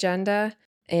hookup agenda.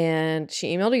 And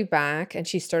she emailed me back, and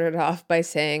she started off by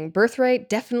saying, "Birthright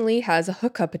definitely has a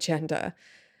hookup agenda."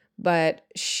 But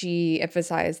she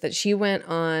emphasized that she went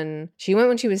when she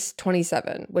was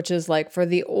 27, which is for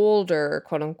the older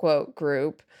quote unquote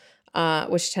group,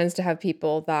 which tends to have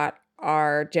people that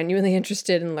are genuinely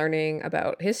interested in learning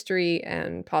about history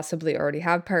and possibly already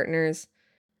have partners.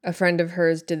 A friend of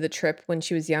hers did the trip when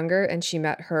she was younger, and she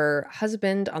met her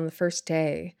husband on the first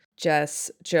day. Jess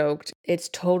joked, "It's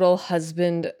total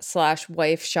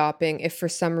husband/wife shopping if for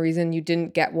some reason you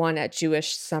didn't get one at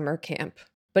Jewish summer camp."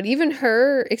 But even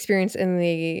her experience in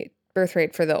the birth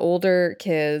rate for the older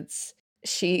kids,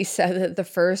 she said that the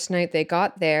first night they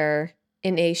got there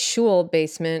in a shul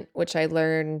basement, which I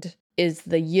learned is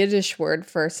the Yiddish word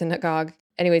for synagogue.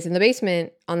 Anyways, in the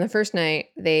basement on the first night,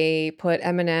 they put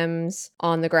M&Ms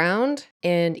on the ground,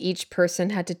 and each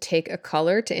person had to take a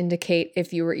color to indicate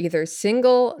if you were either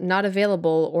single, not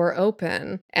available, or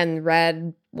open. And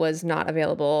red was not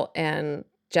available, and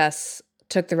Jess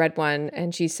took the red one,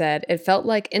 and she said, "It felt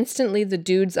like instantly the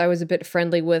dudes I was a bit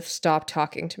friendly with stopped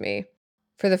talking to me."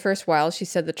 For the first while, she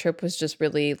said the trip was just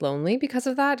really lonely because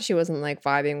of that. She wasn't like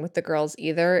vibing with the girls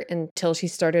either until she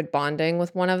started bonding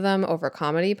with one of them over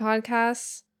comedy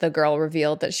podcasts. The girl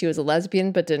revealed that she was a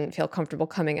lesbian but didn't feel comfortable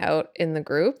coming out in the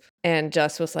group. And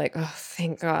Jess was like, oh,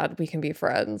 thank God we can be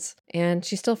friends. And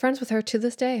she's still friends with her to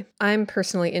this day. I'm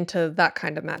personally into that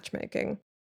kind of matchmaking.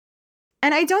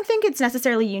 And I don't think it's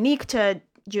necessarily unique to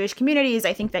Jewish communities.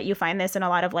 I think that you find this in a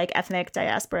lot of like ethnic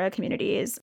diaspora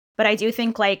communities. But I do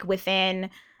think like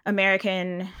within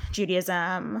American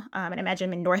Judaism, and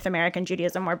imagine in North American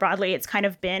Judaism more broadly, it's kind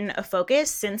of been a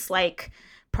focus since like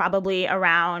probably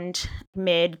around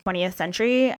mid 20th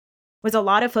century. Was a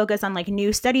lot of focus on like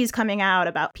new studies coming out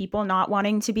about people not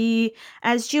wanting to be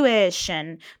as Jewish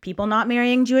and people not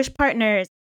marrying Jewish partners.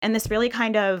 And this really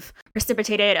kind of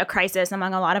precipitated a crisis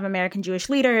among a lot of American Jewish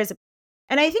leaders.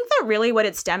 And I think that really what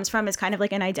it stems from is kind of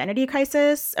like an identity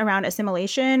crisis around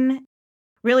assimilation.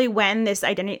 Really, when this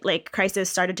identity like crisis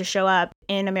started to show up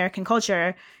in American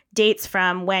culture, dates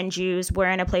from when Jews were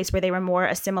in a place where they were more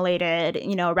assimilated,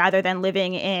 you know, rather than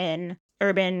living in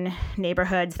urban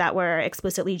neighborhoods that were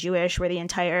explicitly Jewish, where the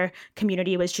entire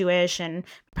community was Jewish, and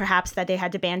perhaps that they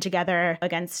had to band together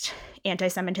against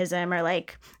anti-Semitism or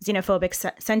like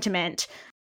xenophobic sentiment.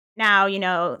 Now, you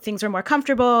know, things were more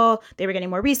comfortable. They were getting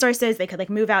more resources. They could like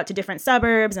move out to different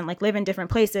suburbs and like live in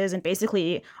different places. And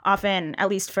basically often, at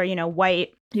least for, you know,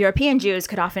 white European Jews,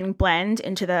 could often blend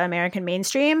into the American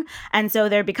mainstream. And so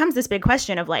there becomes this big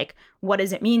question of like, what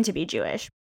does it mean to be Jewish?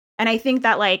 And I think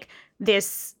that like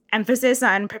this emphasis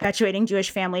on perpetuating Jewish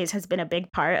families has been a big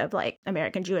part of like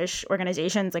American Jewish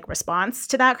organizations like response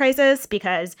to that crisis,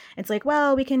 because it's like,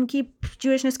 well, we can keep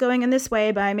Jewishness going in this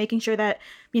way by making sure that,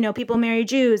 you know, people marry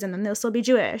Jews and then they'll still be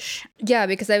Jewish. Yeah,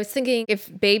 because I was thinking if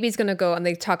Baby's going to go, and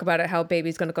they talk about it, how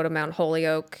Baby's going to go to Mount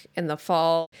Holyoke in the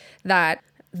fall, that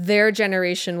their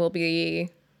generation will be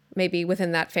maybe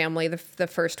within that family, the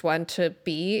first one to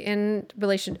be in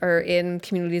relation or in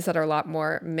communities that are a lot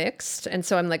more mixed. And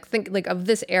so I'm like, think like of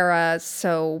this era.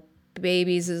 So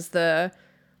Babies is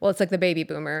it's like the baby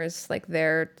boomers, like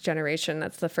their generation.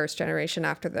 That's the first generation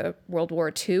after the World War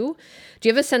II. Do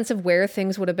you have a sense of where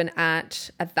things would have been at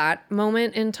that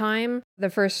moment in time? The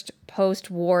first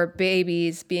post-war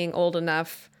babies being old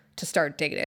enough to start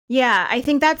dating. Yeah, I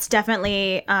think that's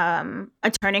definitely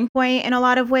a turning point in a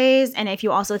lot of ways. And if you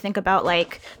also think about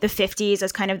like the 50s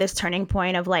as kind of this turning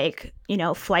point of like, you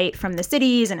know, flight from the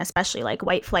cities, and especially like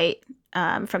white flight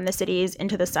from the cities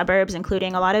into the suburbs,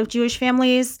 including a lot of Jewish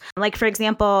families. Like, for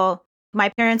example, my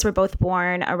parents were both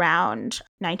born around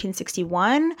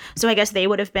 1961. So I guess they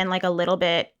would have been like a little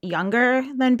bit younger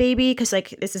than Baby, because like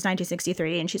this is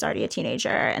 1963 and she's already a teenager.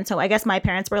 And so I guess my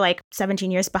parents were like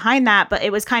 17 years behind that. But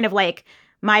it was kind of like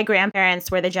my grandparents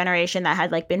were the generation that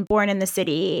had like been born in the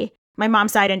city. My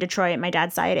mom's side in Detroit, my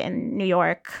dad's side in New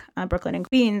York, Brooklyn and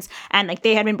Queens. And like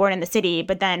they had been born in the city,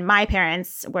 but then my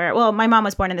parents were, well, my mom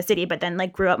was born in the city, but then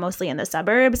like grew up mostly in the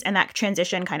suburbs. And that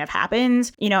transition kind of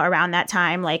happened, you know, around that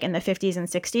time, like in the 50s and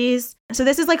 60s. So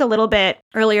this is like a little bit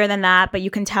earlier than that, but you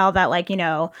can tell that like, you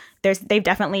know, they've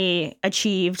definitely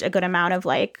achieved a good amount of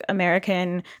like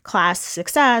American class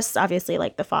success. Obviously,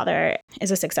 like the father is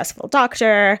a successful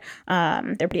doctor.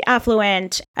 They're pretty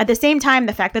affluent. At the same time,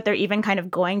 the fact that they're even kind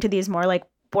of going to these more like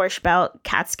Borscht Belt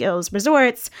Catskills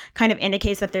resorts kind of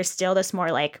indicates that there's still this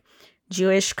more like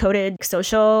Jewish coded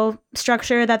social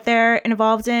structure that they're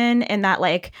involved in, and that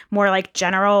like more like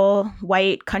general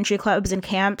white country clubs and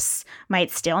camps might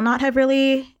still not have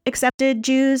really accepted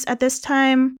Jews at this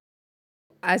time.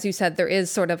 As you said, there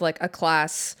is sort of like a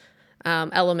class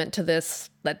element to this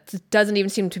that doesn't even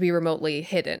seem to be remotely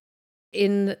hidden.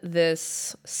 In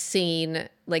this scene,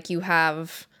 like you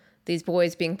have these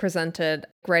boys being presented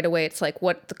right away. It's like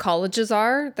what the colleges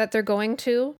are that they're going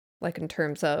to, like in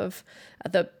terms of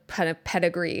the kind of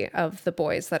pedigree of the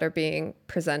boys that are being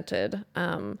presented.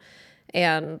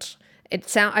 And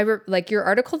it like your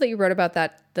article that you wrote about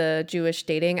the Jewish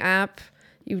dating app,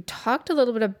 you talked a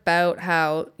little bit about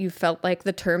how you felt like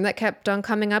the term that kept on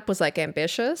coming up was like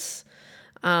ambitious,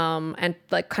 and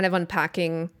like kind of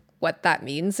unpacking what that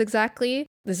means exactly.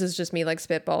 this is just me like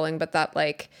spitballing, but that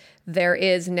like there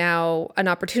is now an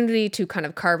opportunity to kind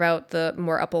of carve out the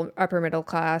more upper middle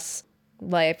class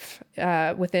life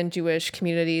within Jewish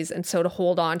communities. And so to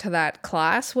hold on to that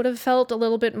class would have felt a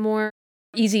little bit more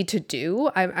easy to do.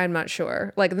 I'm not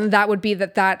sure. Like that would be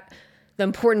that the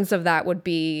importance of that would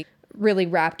be really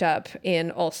wrapped up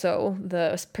in also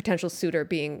the potential suitor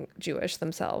being Jewish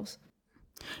themselves.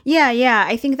 Yeah.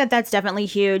 I think that that's definitely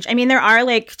huge. I mean, there are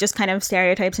like just kind of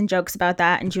stereotypes and jokes about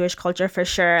that in Jewish culture for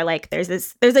sure. Like there's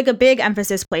like a big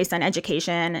emphasis placed on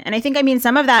education. And I think, I mean,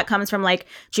 some of that comes from like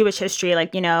Jewish history,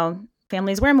 like, you know,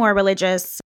 families were more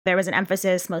religious. There was an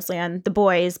emphasis mostly on the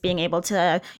boys being able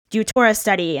to do Torah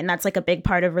study, and that's like a big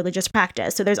part of religious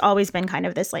practice. So there's always been kind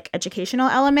of this like educational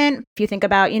element. If you think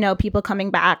about, you know, people coming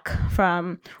back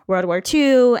from World War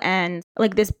II and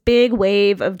like this big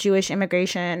wave of Jewish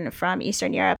immigration from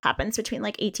Eastern Europe happens between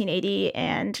like 1880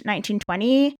 and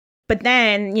 1920. But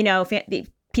then, you know,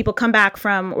 people come back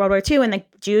from World War II and the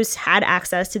Jews had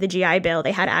access to the GI Bill.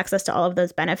 They had access to all of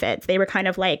those benefits. They were kind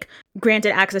of like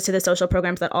granted access to the social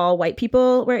programs that all white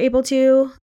people were able to.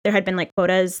 There had been like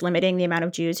quotas limiting the amount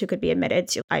of Jews who could be admitted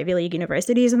to Ivy League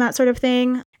universities and that sort of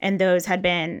thing. And those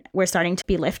were starting to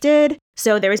be lifted.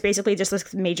 So there was basically just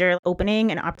this major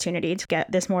opening and opportunity to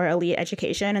get this more elite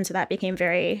education. And so that became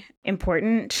very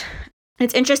important.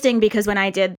 It's interesting because when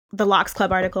I did the Locks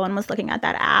Club article and was looking at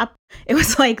that app, it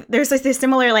was like there's like this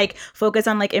similar like focus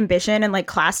on like ambition and like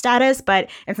class status, but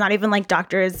it's not even like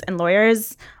doctors and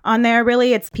lawyers on there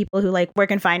really. It's people who like work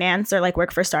in finance or like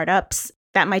work for startups.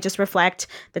 That might just reflect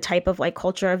the type of like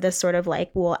culture of this sort of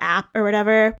like cool app or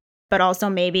whatever, but also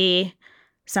maybe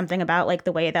something about like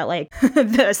the way that like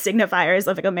the signifiers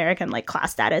of like American like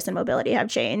class status and mobility have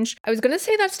changed. I was going to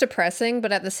say that's depressing,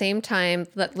 but at the same time,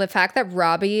 the fact that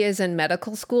Robbie is in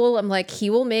medical school, I'm like, he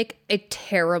will make a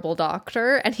terrible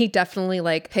doctor. And he definitely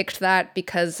like picked that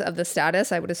because of the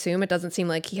status, I would assume. It doesn't seem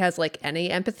like he has like any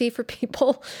empathy for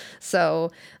people.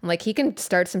 So I'm like, he can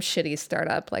start some shitty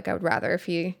startup. Like I would rather if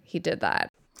he did that.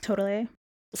 Totally.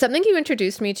 Something you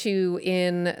introduced me to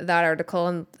in that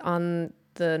article on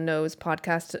the Nose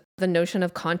podcast, the notion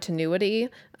of continuity.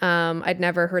 I'd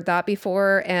never heard that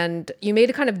before. And you made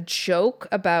a kind of joke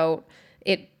about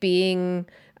it being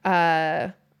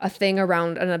a thing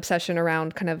around an obsession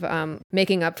around kind of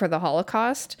making up for the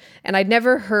Holocaust. And I'd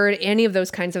never heard any of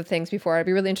those kinds of things before. I'd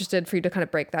be really interested for you to kind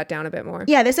of break that down a bit more.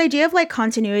 Yeah, this idea of like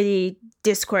continuity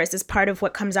discourse is part of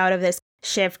what comes out of this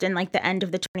shift in like the end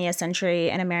of the 20th century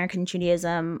in American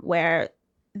Judaism, where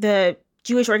the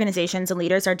Jewish organizations and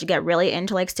leaders are to get really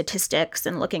into like statistics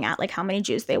and looking at like how many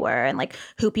Jews they were and like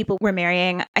who people were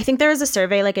marrying. I think there was a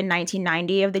survey like in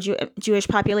 1990 of the Jewish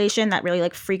population that really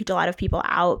like freaked a lot of people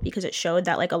out because it showed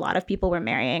that like a lot of people were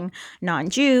marrying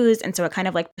non-Jews. And so it kind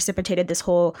of like precipitated this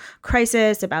whole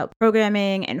crisis about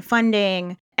programming and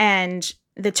funding. And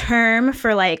the term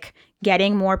for like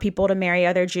getting more people to marry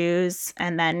other Jews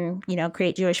and then, you know,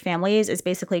 create Jewish families is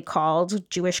basically called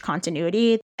Jewish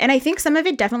continuity. And I think some of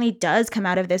it definitely does come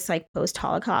out of this like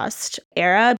post-Holocaust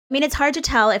era. I mean, it's hard to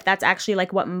tell if that's actually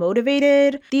like what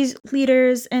motivated these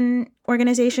leaders and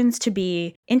organizations to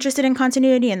be interested in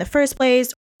continuity in the first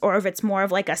place, or if it's more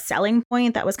of like a selling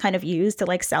point that was kind of used to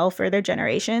like sell further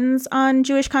generations on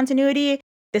Jewish continuity.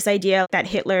 This idea that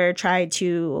Hitler tried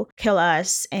to kill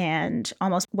us and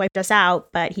almost wiped us out,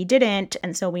 but he didn't.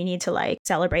 And so we need to like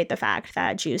celebrate the fact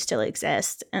that Jews still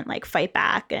exist and like fight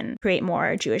back and create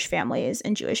more Jewish families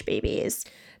and Jewish babies.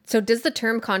 So does the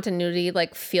term continuity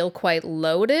like feel quite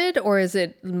loaded, or is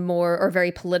it more or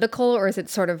very political, or is it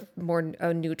sort of more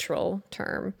a neutral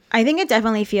term? I think it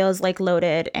definitely feels like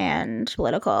loaded and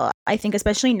political. I think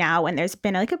especially now when there's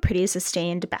been like a pretty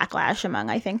sustained backlash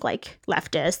among, I think, like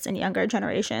leftists and younger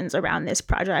generations around this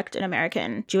project in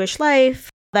American Jewish life,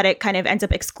 that it kind of ends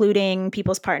up excluding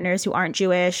people's partners who aren't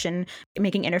Jewish and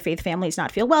making interfaith families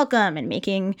not feel welcome and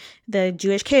making the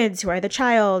Jewish kids who are the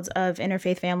child of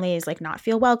interfaith families like not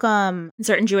feel welcome in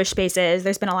certain Jewish spaces.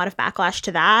 There's been a lot of backlash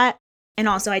to that. And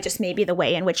also I just maybe the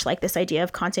way in which like this idea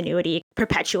of continuity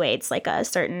perpetuates like a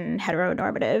certain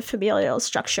heteronormative familial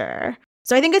structure.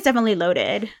 So I think it's definitely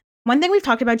loaded. One thing we've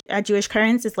talked about at Jewish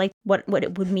Currents is like what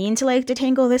it would mean to like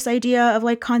detangle this idea of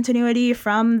like continuity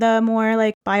from the more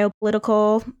like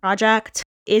biopolitical project.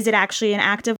 Is it actually an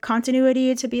act of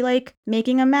continuity to be like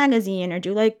making a magazine or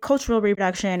do like cultural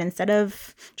reproduction instead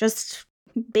of just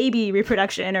baby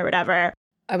reproduction or whatever?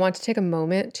 I want to take a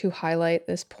moment to highlight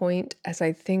this point as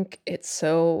I think it's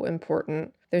so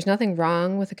important. There's nothing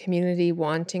wrong with a community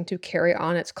wanting to carry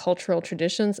on its cultural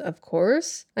traditions, of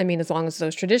course. I mean, as long as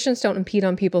those traditions don't impede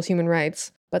on people's human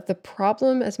rights. But the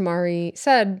problem, as Mari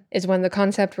said, is when the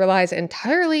concept relies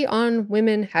entirely on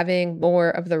women having more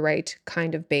of the right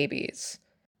kind of babies.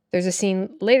 There's a scene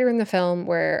later in the film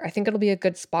where I think it'll be a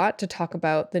good spot to talk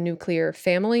about the nuclear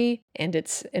family and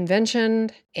its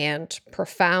invention and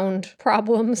profound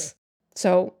problems.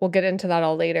 So we'll get into that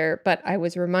all later, but I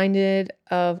was reminded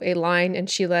of a line in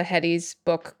Sheila Heti's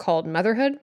book called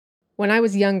Motherhood. When I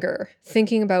was younger,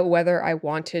 thinking about whether I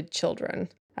wanted children,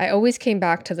 I always came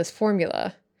back to this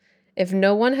formula. If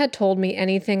no one had told me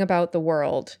anything about the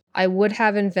world, I would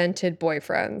have invented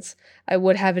boyfriends. I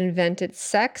would have invented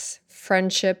sex,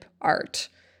 friendship, art.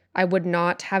 I would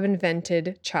not have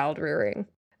invented child rearing.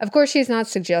 Of course, she's not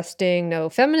suggesting no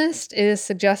feminist is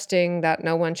suggesting that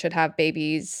no one should have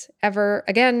babies ever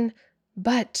again,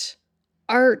 but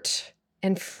art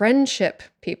and friendship,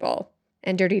 people,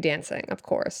 and Dirty Dancing, of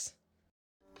course.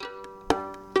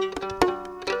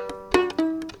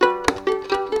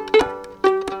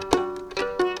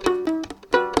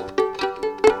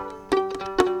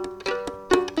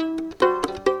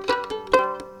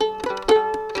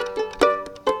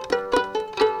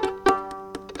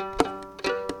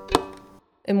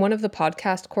 In one of the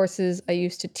podcast courses I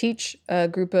used to teach, a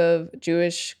group of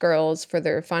Jewish girls for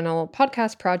their final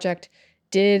podcast project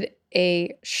did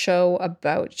a show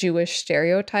about Jewish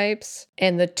stereotypes.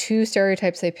 And the two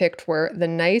stereotypes they picked were the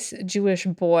nice Jewish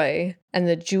boy and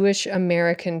the Jewish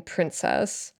American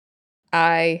princess.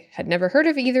 I had never heard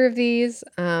of either of these,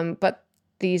 but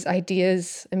these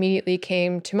ideas immediately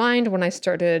came to mind when I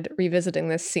started revisiting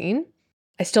this scene.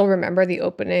 I still remember the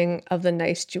opening of the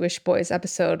Nice Jewish Boys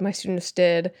episode my students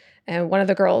did, and one of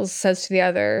the girls says to the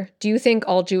other, "Do you think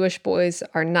all Jewish boys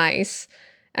are nice?"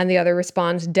 And the other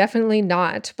responds, "Definitely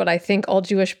not, but I think all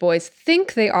Jewish boys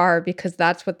think they are because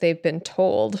that's what they've been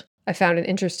told." I found an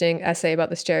interesting essay about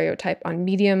the stereotype on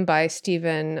Medium by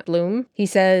Stephen Bloom. He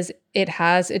says it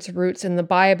has its roots in the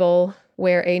Bible,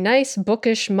 where a nice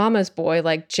bookish mama's boy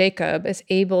like Jacob is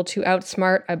able to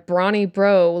outsmart a brawny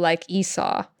bro like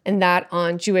Esau. And that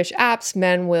on Jewish apps,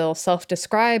 men will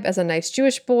self-describe as a nice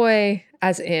Jewish boy,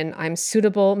 as in, I'm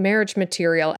suitable marriage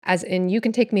material, as in, you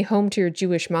can take me home to your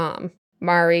Jewish mom.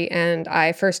 Mari and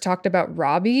I first talked about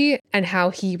Robbie and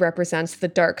how he represents the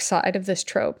dark side of this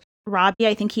trope. Robbie,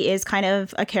 I think he is kind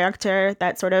of a character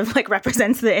that sort of like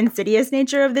represents the insidious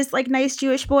nature of this like nice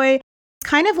Jewish boy. It's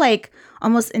kind of like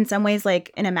almost in some ways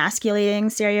like an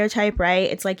emasculating stereotype, right?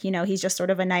 It's like, he's just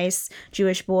sort of a nice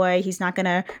Jewish boy. He's not going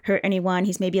to hurt anyone.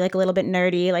 He's maybe like a little bit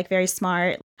nerdy, like very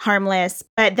smart, harmless.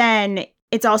 But then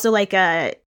it's also like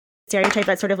a stereotype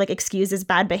that sort of like excuses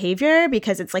bad behavior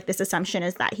because it's like this assumption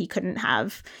is that he couldn't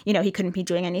have, he couldn't be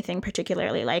doing anything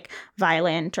particularly like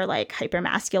violent or like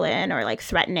hypermasculine or like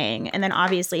threatening. And then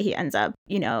obviously he ends up,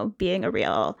 being a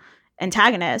real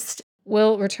antagonist.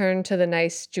 We'll return to the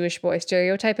nice Jewish boy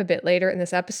stereotype a bit later in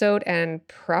this episode and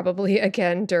probably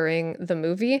again during the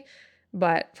movie.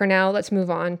 But for now, let's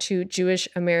move on to Jewish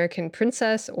American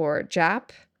Princess, or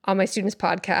JAP. On my students'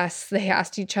 podcasts, they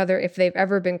asked each other if they've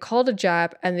ever been called a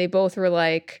JAP, and they both were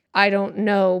like, I don't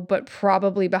know, but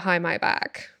probably behind my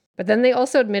back. But then they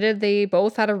also admitted they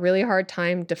both had a really hard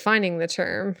time defining the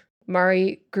term.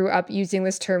 Mari grew up using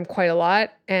this term quite a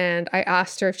lot, and I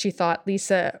asked her if she thought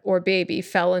Lisa or Baby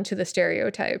fell into the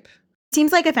stereotype.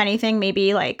 Seems like, if anything,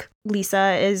 maybe like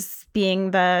Lisa is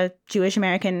being the Jewish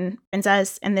American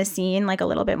princess in this scene like a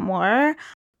little bit more.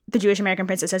 The Jewish American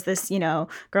princess is this,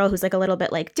 girl who's like a little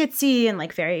bit like ditzy and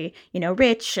like very,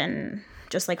 rich and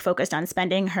just like focused on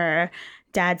spending her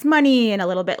dad's money and a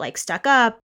little bit like stuck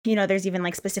up. There's even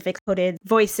like specific coded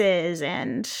voices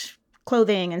and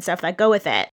clothing and stuff that go with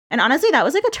it. And honestly, that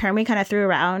was like a term we kind of threw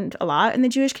around a lot in the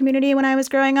Jewish community when I was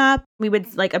growing up. We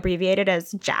would like abbreviate it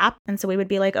as JAP. And so we would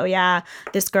be like, oh yeah,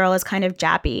 this girl is kind of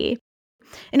Jappy.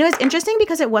 And it was interesting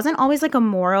because it wasn't always like a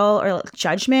moral or like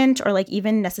judgment or like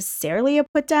even necessarily a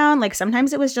put down. Like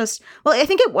sometimes it was just, well, I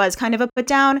think it was kind of a put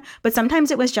down, but sometimes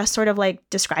it was just sort of like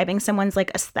describing someone's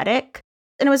like aesthetic.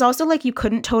 And it was also like you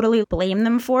couldn't totally blame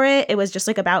them for it. It was just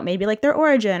like about maybe like their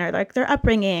origin or like their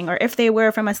upbringing, or if they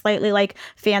were from a slightly like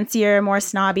fancier, more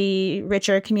snobby,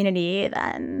 richer community,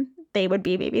 then they would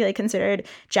be maybe like considered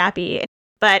Jappy.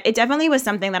 But it definitely was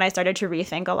something that I started to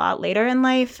rethink a lot later in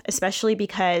life, especially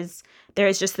because there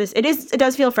is just this, it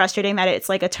does feel frustrating that it's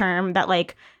like a term that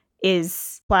like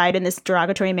is applied in this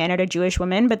derogatory manner to Jewish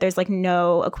women, but there's like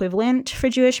no equivalent for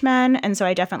Jewish men. And so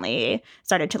I definitely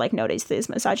started to like notice these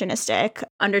misogynistic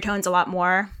undertones a lot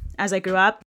more as I grew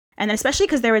up. And then especially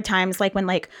because there were times like when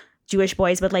like Jewish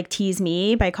boys would like tease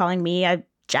me by calling me a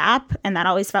Jap, and that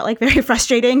always felt like very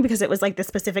frustrating because it was like the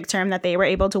specific term that they were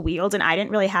able to wield and I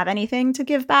didn't really have anything to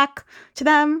give back to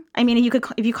them. I mean,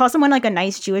 if you call someone like a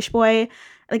nice Jewish boy,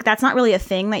 like that's not really a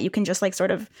thing that you can just like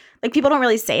sort of like, people don't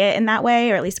really say it in that way,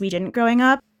 or at least we didn't growing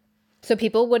up. So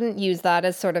people wouldn't use that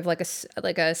as sort of like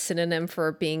a synonym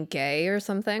for being gay or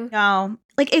something? No.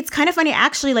 Like, it's kind of funny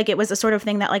actually, like it was a sort of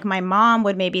thing that like my mom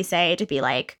would maybe say to be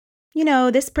like, you know,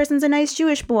 this person's a nice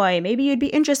Jewish boy, maybe you'd be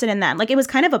interested in them. Like, it was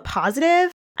kind of a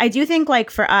positive. I do think like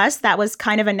for us, that was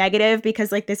kind of a negative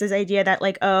because like this is idea that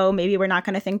like, oh, maybe we're not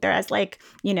going to think they're as like,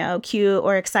 you know, cute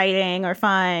or exciting or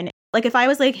fun. Like if I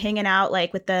was like hanging out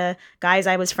like with the guys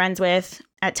I was friends with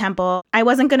at Temple, I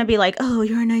wasn't going to be like, oh,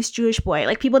 you're a nice Jewish boy.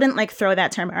 Like people didn't like throw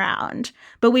that term around,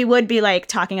 but we would be like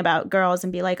talking about girls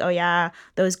and be like, oh yeah,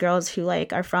 those girls who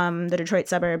like are from the Detroit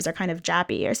suburbs are kind of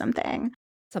jappy or something.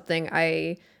 Something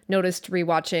I noticed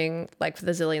rewatching like for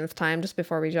the zillionth time just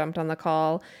before we jumped on the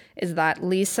call is that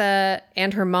Lisa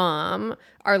and her mom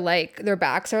are like, their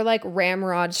backs are like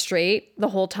ramrod straight the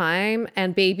whole time,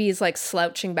 and Baby is like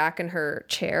slouching back in her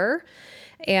chair.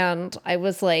 And I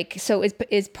was like, so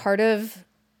is part of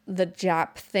the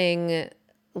Jap thing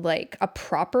like a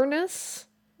properness,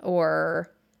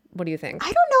 or what do you think?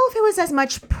 I don't know if it was as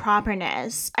much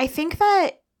properness. I think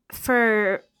that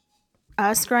for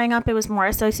us growing up, it was more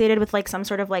associated with like some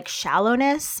sort of like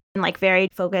shallowness and like very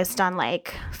focused on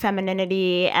like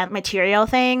femininity and material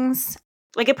things.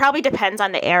 Like it probably depends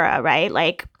on the era, right?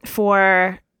 Like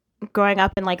for growing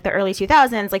up in like the early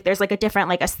 2000s, like there's like a different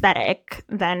like aesthetic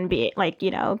than being like, you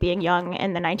know, being young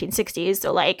in the 1960s.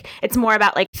 So like it's more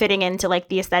about like fitting into like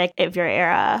the aesthetic of your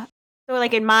era. So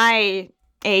like in my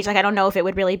age, like I don't know if it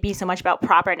would really be so much about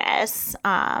properness,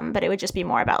 but it would just be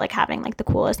more about like having like the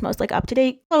coolest, most like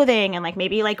up-to-date clothing, and like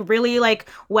maybe like really like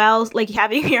well, like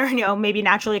having your, you know, maybe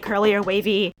naturally curly or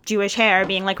wavy Jewish hair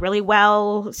being like really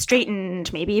well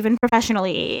straightened, maybe even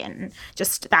professionally, and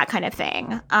just that kind of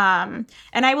thing. And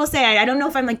I will say I don't know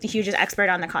if I'm like the hugest expert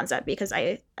on the concept, because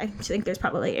I think there's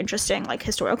probably interesting like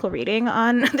historical reading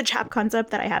on the Jap concept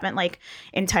that I haven't like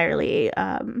entirely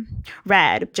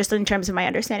read, just in terms of my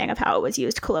understanding of how it was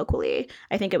used colloquially.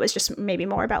 I think it was just maybe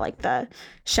more about like the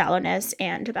shallowness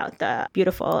and about the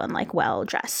beautiful and like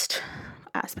well-dressed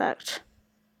aspect.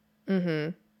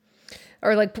 Mm-hmm.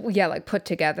 Or like, yeah, like put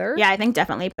together. Yeah, I think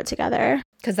definitely put together.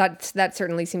 Because that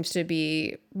certainly seems to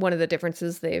be one of the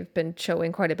differences they've been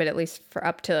showing quite a bit, at least for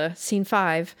up to scene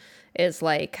 5, is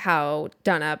like how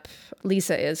done up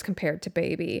Lisa is compared to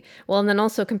Baby. Well, and then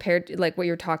also compared to like what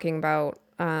you're talking about,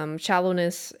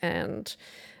 shallowness and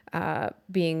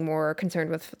being more concerned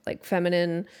with like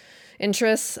feminine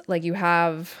interests. Like you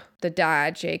have the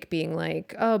dad, Jake, being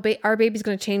like, oh, our baby's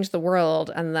going to change the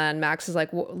world. And then Max is like,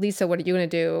 Lisa, what are you going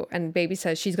to do? And Baby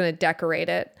says she's going to decorate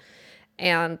it.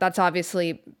 And that's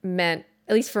obviously meant,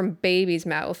 at least from Baby's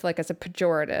mouth, like as a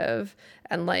pejorative.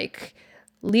 And like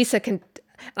Lisa can,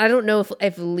 I don't know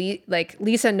if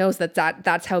Lisa knows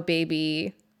that's how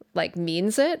Baby like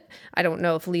means it. I don't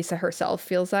know if Lisa herself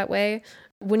feels that way.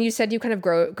 When you said you kind of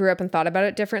grew up and thought about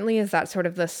it differently, is that sort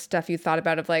of the stuff you thought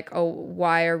about of like, oh,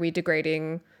 why are we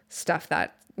degrading stuff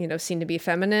that, you know, seem to be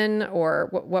feminine? Or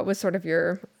what was sort of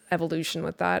your evolution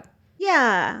with that?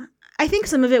 Yeah, I think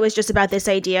some of it was just about this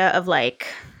idea of like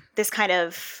this kind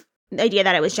of idea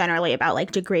that it was generally about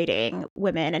like degrading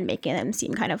women and making them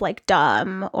seem kind of like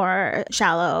dumb or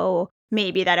shallow.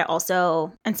 Maybe that it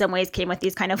also in some ways came with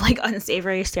these kind of like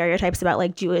unsavory stereotypes about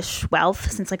like Jewish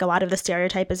wealth, since like a lot of the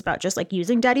stereotype is about just like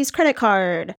using daddy's credit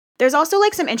card. There's also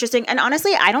like some interesting, and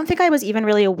honestly, I don't think I was even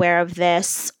really aware of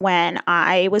this when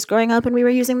I was growing up and we were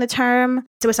using the term.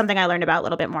 So it was something I learned about a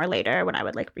little bit more later when I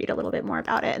would like read a little bit more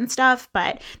about it and stuff.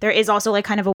 But there is also like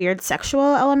kind of a weird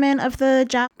sexual element of the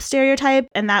Jap stereotype,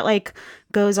 and that like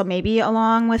goes maybe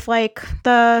along with like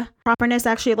the properness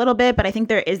actually a little bit. But I think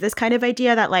there is this kind of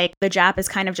idea that like the Jap is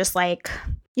kind of just like,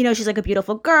 you know, she's like a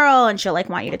beautiful girl and she'll like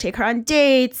want you to take her on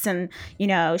dates, and you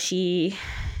know, she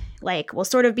like will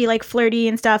sort of be like flirty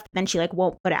and stuff, then she like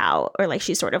won't put out, or like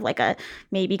she's sort of like a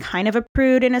maybe kind of a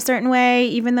prude in a certain way,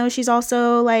 even though she's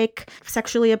also like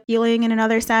sexually appealing in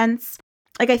another sense.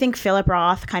 Like I think Philip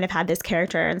Roth kind of had this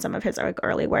character in some of his like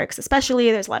early works,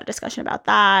 especially. There's a lot of discussion about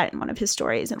that in one of his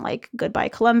stories in like Goodbye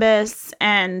Columbus.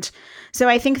 And so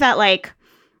I think that like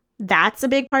that's a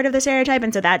big part of the stereotype.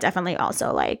 And so that definitely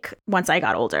also like once I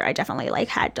got older, I definitely like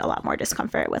had a lot more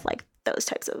discomfort with like those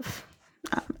types of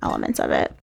elements of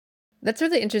it. That's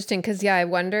really interesting because, yeah, I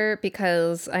wonder,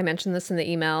 because I mentioned this in the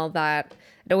email, that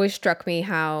it always struck me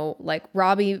how, like,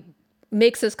 Robbie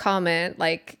makes this comment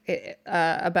like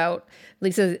about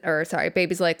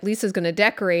Baby's like, Lisa's gonna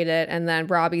decorate it, and then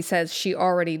Robbie says she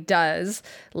already does,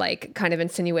 like kind of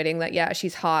insinuating that, yeah,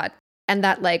 she's hot. And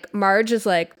that like Marge is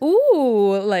like,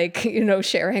 ooh, like, you know,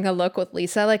 sharing a look with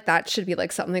Lisa, like that should be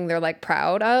like something they're like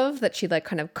proud of, that she like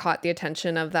kind of caught the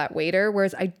attention of that waiter.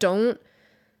 Whereas I don't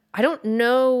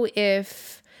know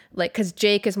if like, because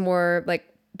Jake is more like,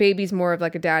 Baby's more of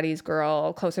like a daddy's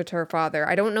girl, closer to her father.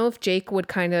 I don't know if Jake would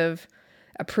kind of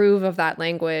approve of that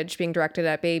language being directed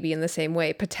at Baby in the same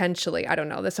way, potentially. I don't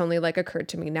know. This only like occurred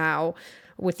to me now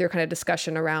with your kind of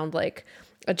discussion around like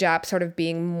a Jap sort of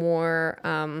being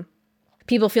more,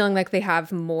 people feeling like they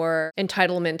have more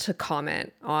entitlement to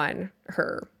comment on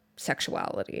her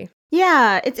sexuality.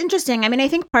 Yeah, it's interesting. I mean, I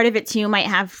think part of it too might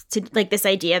have to like this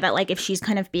idea that like if she's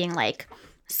kind of being like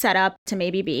set up to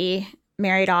maybe be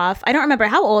married off. I don't remember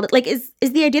how old. Like, is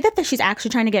the idea that she's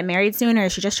actually trying to get married soon, or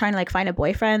is she just trying to like find a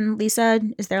boyfriend? Lisa,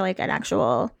 is there like an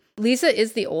actual? Lisa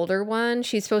is the older one.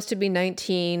 She's supposed to be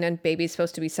 19 and Baby's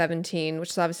supposed to be 17, which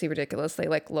is obviously ridiculous. They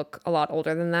like look a lot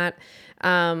older than that.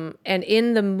 And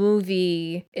in the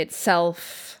movie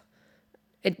itself,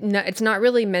 it's not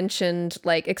really mentioned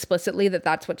like explicitly that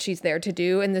that's what she's there to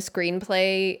do. In the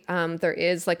screenplay, there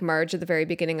is like Marge at the very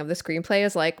beginning of the screenplay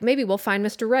is like, maybe we'll find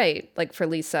Mr. Right, like for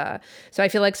Lisa. So I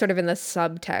feel like sort of in the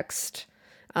subtext,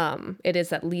 it is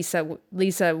that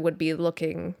Lisa would be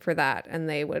looking for that, and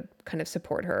they would kind of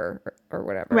support her or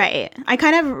whatever. Right. I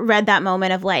kind of read that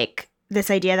moment of like this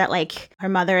idea that like her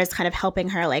mother is kind of helping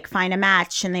her like find a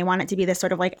match, and they want it to be this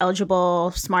sort of like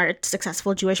eligible, smart,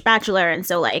 successful Jewish bachelor. And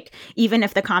so like even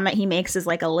if the comment he makes is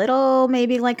like a little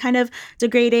maybe like kind of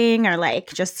degrading or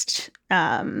like just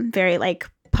very like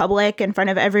public in front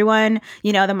of everyone,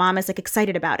 you know, the mom is like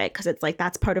excited about it because it's like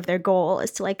that's part of their goal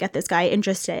is to like get this guy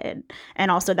interested.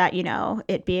 And also that, you know,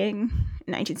 it being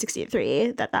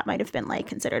 1963, that might have been like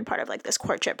considered part of like this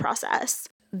courtship process.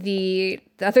 The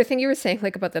other thing you were saying,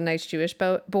 like about the nice Jewish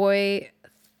boy,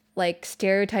 like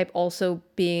stereotype also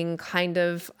being kind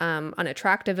of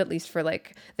unattractive, at least for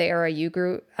like the era you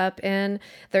grew up in.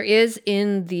 There is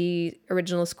in the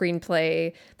original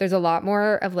screenplay, there's a lot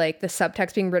more of like the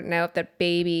subtext being written out that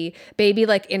baby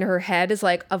like in her head is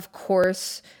like, of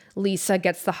course Lisa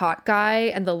gets the hot guy,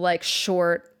 and the like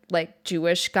short like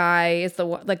Jewish guy is the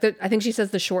one, like I think she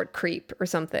says the short creep or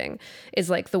something is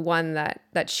like the one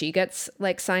that she gets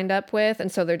like signed up with.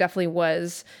 And so there definitely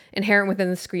was inherent within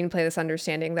the screenplay this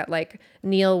understanding that like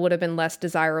Neil would have been less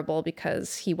desirable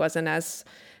because he wasn't as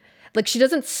like, she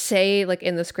doesn't say like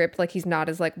in the script like he's not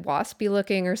as like waspy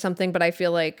looking or something, but I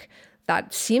feel like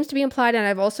that seems to be implied. And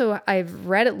I've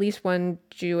read at least one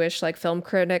Jewish like film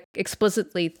critic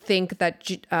explicitly think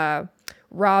that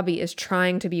Robbie is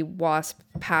trying to be wasp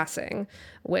passing,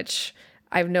 which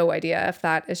I have no idea if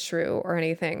that is true or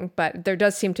anything, but there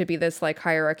does seem to be this like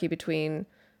hierarchy between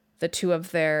the two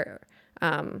of their,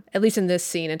 at least in this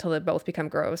scene until they both become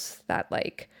gross, that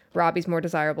like Robbie's more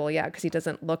desirable. Yeah. Cause he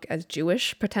doesn't look as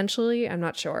Jewish potentially. I'm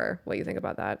not sure what you think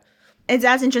about that.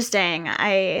 That's interesting.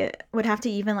 I would have to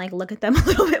even like look at them a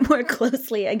little bit more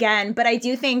closely again, but I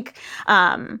do think,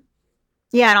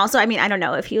 yeah, and also, I mean, I don't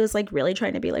know if he was like really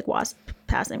trying to be like wasp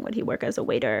passing. Would he work as a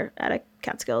waiter at a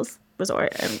Catskills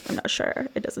resort? I'm not sure.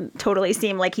 It doesn't totally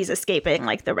seem like he's escaping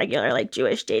like the regular like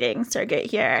Jewish dating circuit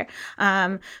here.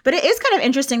 But it is kind of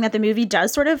interesting that the movie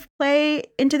does sort of play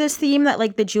into this theme that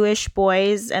like the Jewish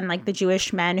boys and like the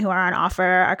Jewish men who are on offer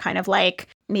are kind of like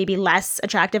maybe less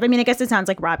attractive. I mean, I guess it sounds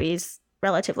like Robbie's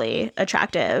relatively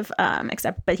attractive,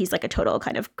 but he's like a total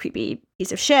kind of creepy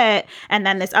piece of shit. And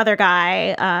then this other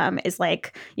guy is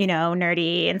like, you know,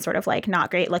 nerdy and sort of like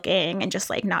not great looking and just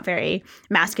like not very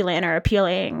masculine or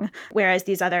appealing. Whereas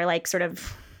these other like sort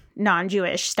of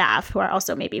non-Jewish staff who are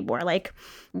also maybe more like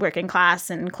working class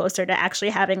and closer to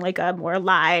actually having like a more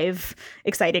live,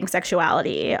 exciting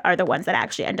sexuality are the ones that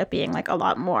actually end up being like a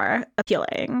lot more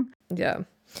appealing. Yeah.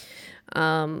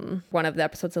 One of the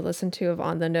episodes I listened to of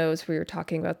On the Nose, we were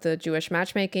talking about the Jewish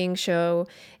matchmaking show,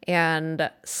 and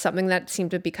something that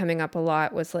seemed to be coming up a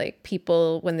lot was like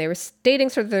people when they were dating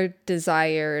sort of their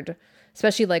desired,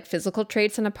 especially like physical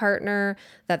traits in a partner,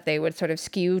 that they would sort of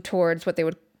skew towards what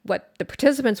the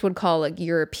participants would call like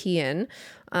European,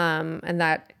 and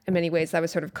that in many ways that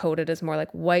was sort of coded as more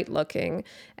like white looking.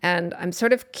 And I'm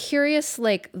sort of curious,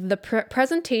 like the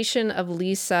presentation of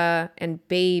Lisa and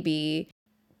Baby,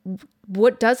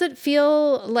 what does it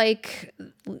feel like?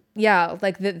 Yeah,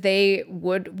 like that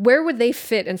where would they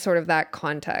fit in sort of that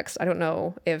context? I don't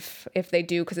know if they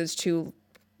do, because it's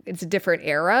a different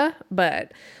era,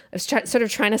 but I was sort of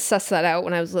trying to suss that out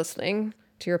when I was listening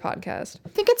to your podcast? I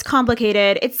think it's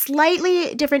complicated. It's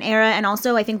slightly different era. And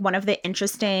also, I think one of the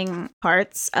interesting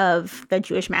parts of the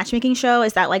Jewish matchmaking show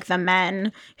is that like the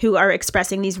men who are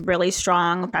expressing these really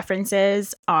strong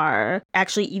preferences are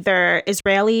actually either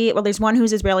Israeli, well, there's one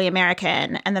who's Israeli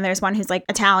American, and then there's one who's like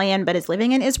Italian but is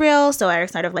living in Israel. So are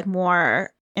sort of like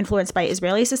more influenced by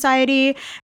Israeli society.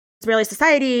 Israeli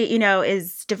society, you know,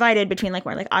 is divided between like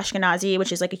more like Ashkenazi,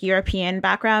 which is like a European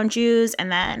background Jews,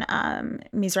 and then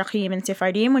Mizrahim and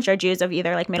Sephardim, which are Jews of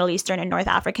either like Middle Eastern and North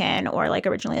African or like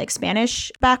originally like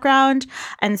Spanish background.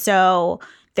 And so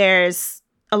there's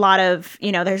a lot of,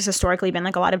 you know, there's historically been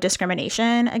like a lot of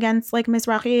discrimination against like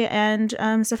Mizrahi and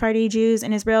Sephardi Jews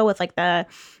in Israel, with like the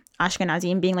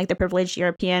Ashkenazim being like the privileged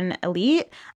European elite.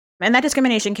 And that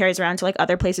discrimination carries around to like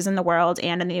other places in the world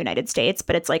and in the United States,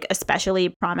 but it's like especially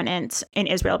prominent in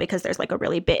Israel because there's like a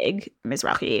really big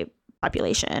Mizrahi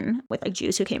population with like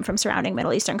Jews who came from surrounding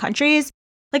Middle Eastern countries.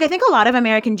 Like I think a lot of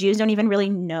American Jews don't even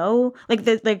really know, like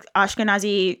the like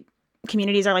Ashkenazi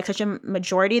communities are like such a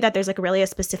majority that there's like really a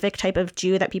specific type of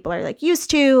Jew that people are like used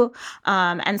to.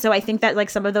 And so I think that like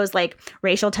some of those like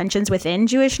racial tensions within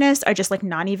Jewishness are just like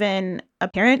not even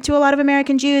apparent to a lot of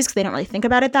American Jews because they don't really think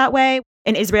about it that way.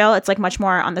 In Israel, it's like much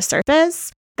more on the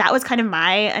surface. That was kind of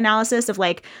my analysis of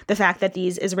like the fact that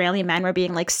these Israeli men were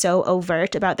being like so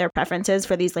overt about their preferences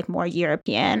for these like more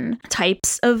European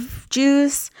types of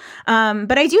Jews.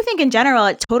 But I do think in general,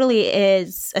 it totally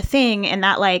is a thing in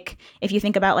that like if you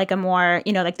think about like a more,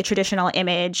 you know, like the traditional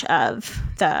image of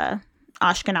the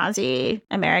Ashkenazi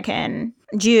American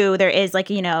Jew, there is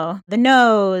like, you know, the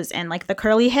nose and like the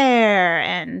curly hair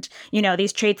and, you know,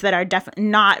 these traits that are definitely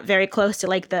not very close to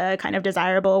like the kind of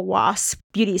desirable WASP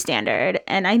beauty standard.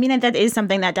 And I mean, that is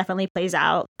something that definitely plays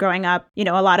out growing up. You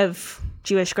know, a lot of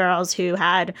Jewish girls who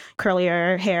had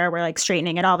curlier hair were like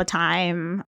straightening it all the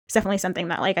time. It's definitely something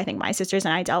that like I think my sisters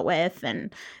and I dealt with.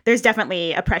 And there's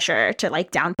definitely a pressure to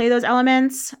like downplay those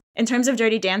elements. In terms of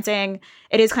Dirty Dancing,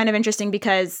 it is kind of interesting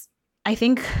because I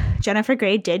think Jennifer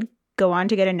Grey did go on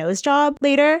to get a nose job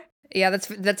later. Yeah,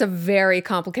 that's a very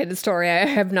complicated story I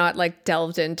have not like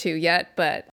delved into yet,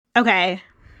 but okay.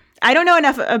 I don't know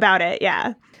enough about it,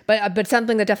 yeah. But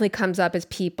something that definitely comes up is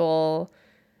people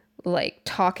like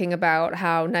talking about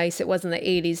how nice it was in the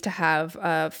 80s to have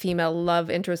a female love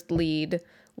interest lead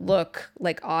look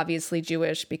like obviously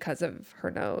Jewish because of her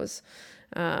nose.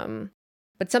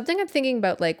 But something I'm thinking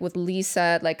about like with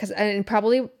Lisa, like cuz and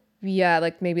probably yeah,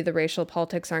 like maybe the racial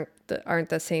politics aren't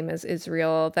the same as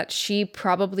Israel, that she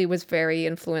probably was very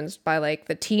influenced by like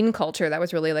the teen culture that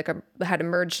was really like had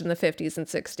emerged in the 50s and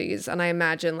 60s. And I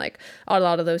imagine like a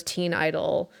lot of those teen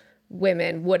idol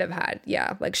women would have had,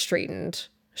 yeah, like straightened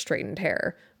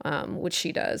hair, which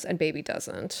she does and Baby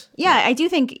doesn't. Yeah, I do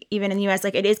think even in the US,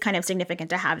 like it is kind of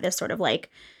significant to have this sort of like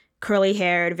curly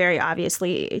haired, very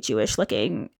obviously Jewish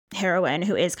looking heroine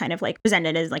who is kind of like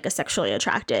presented as like a sexually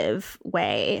attractive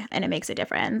way, and it makes a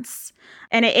difference.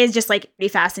 And it is just like pretty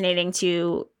fascinating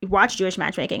to watch Jewish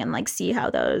matchmaking and like see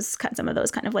how some of those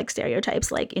kind of like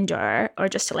stereotypes like endure, or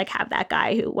just to like have that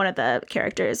guy who, one of the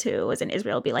characters who was in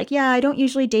Israel, be like, yeah, I don't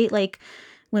usually date like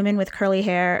women with curly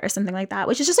hair or something like that,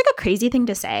 which is just like a crazy thing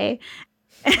to say.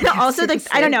 And also, like,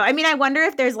 I don't know. I mean, I wonder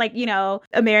if there's like, you know,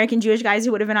 American Jewish guys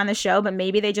who would have been on the show, but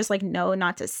maybe they just like know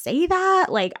not to say that.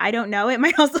 Like, I don't know. It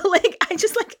might also like, I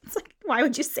just like, it's like, why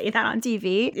would you say that on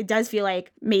TV? It does feel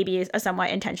like maybe a somewhat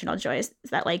intentional choice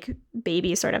that like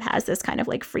Baby sort of has this kind of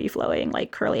like free flowing,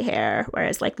 like curly hair,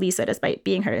 whereas like Lisa, despite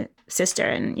being her sister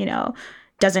and, you know,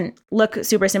 doesn't look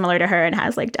super similar to her and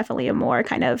has like definitely a more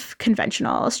kind of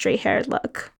conventional straight haired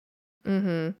look.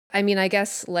 Mm-hmm. I mean, I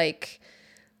guess like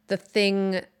the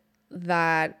thing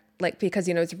that like, because,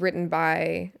 you know, it's written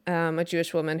by a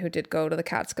Jewish woman who did go to the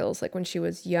Catskills like when she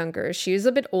was younger. She's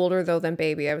a bit older though than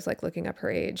Baby. I was like looking up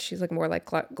her age. She's like more like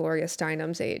Gloria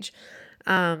Steinem's age.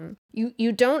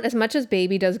 You don't, as much as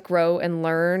Baby does grow and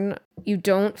learn, you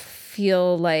don't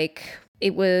feel like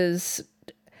it was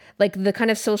like the kind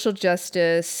of social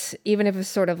justice, even if it's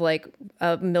sort of like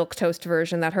a milquetoast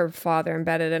version that her father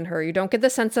embedded in her, you don't get the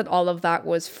sense that all of that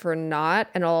was for naught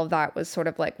and all of that was sort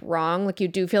of like wrong. Like you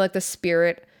do feel like the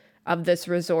spirit of this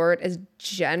resort is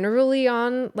generally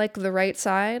on like the right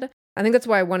side. I think that's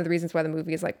why one of the reasons why the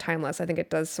movie is like timeless. I think it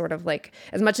does sort of like,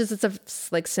 as much as it's a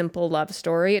like simple love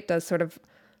story, it does sort of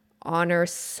honor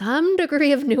some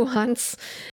degree of nuance.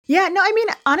 Yeah, no, I mean,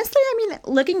 honestly,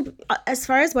 looking as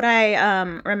far as what I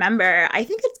remember, I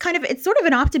think it's sort of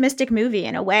an optimistic movie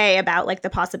in a way about like the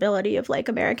possibility of like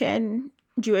American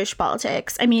Jewish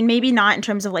politics. I mean, maybe not in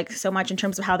terms of like so much in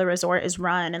terms of how the resort is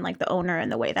run and like the owner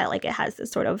and the way that like it has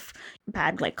this sort of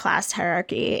bad like class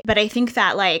hierarchy. But I think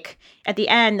that like at the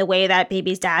end, the way that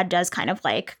Baby's dad does kind of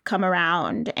like come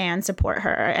around and support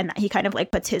her, and that he kind of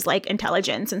like puts his like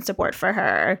intelligence and support for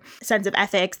her sense of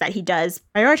ethics, that he does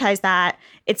prioritize that,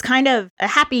 it's kind of a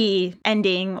happy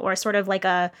ending, or sort of like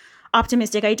a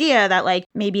optimistic idea that like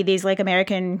maybe these like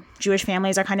American Jewish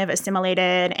families are kind of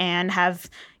assimilated and have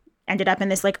ended up in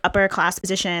this like upper class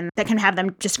position that can have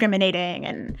them discriminating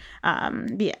and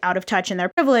be out of touch in their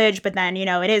privilege. But then, you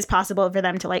know, it is possible for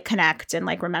them to like connect and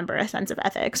like remember a sense of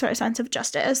ethics or a sense of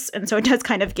justice. And so it does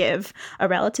kind of give a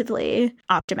relatively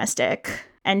optimistic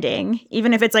ending,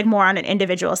 even if it's like more on an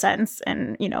individual sense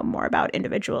and, you know, more about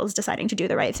individuals deciding to do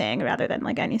the right thing rather than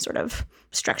like any sort of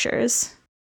structures.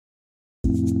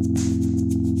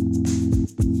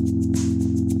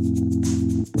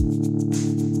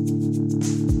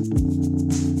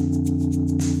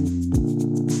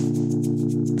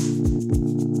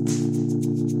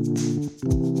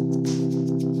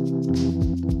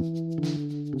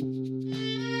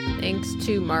 Thanks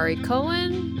to Mari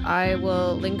Cohen. I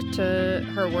will link to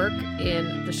her work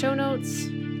in the show notes.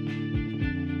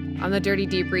 On the Dirty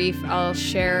Debrief, I'll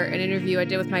share an interview I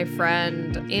did with my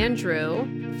friend Andrew,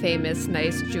 famous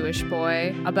nice Jewish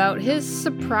boy, about his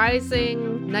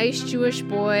surprising nice Jewish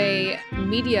boy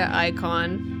media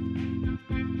icon.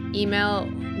 Email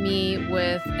me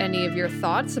with any of your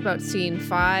thoughts about Scene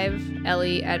 5,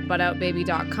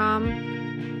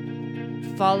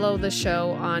 ellie@buttoutbaby.com. Follow the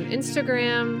show on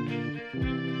Instagram.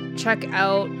 Check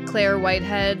out Claire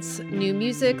Whitehead's new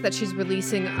music that she's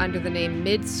releasing under the name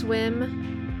Midswim.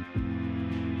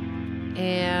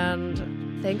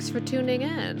 And thanks for tuning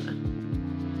in.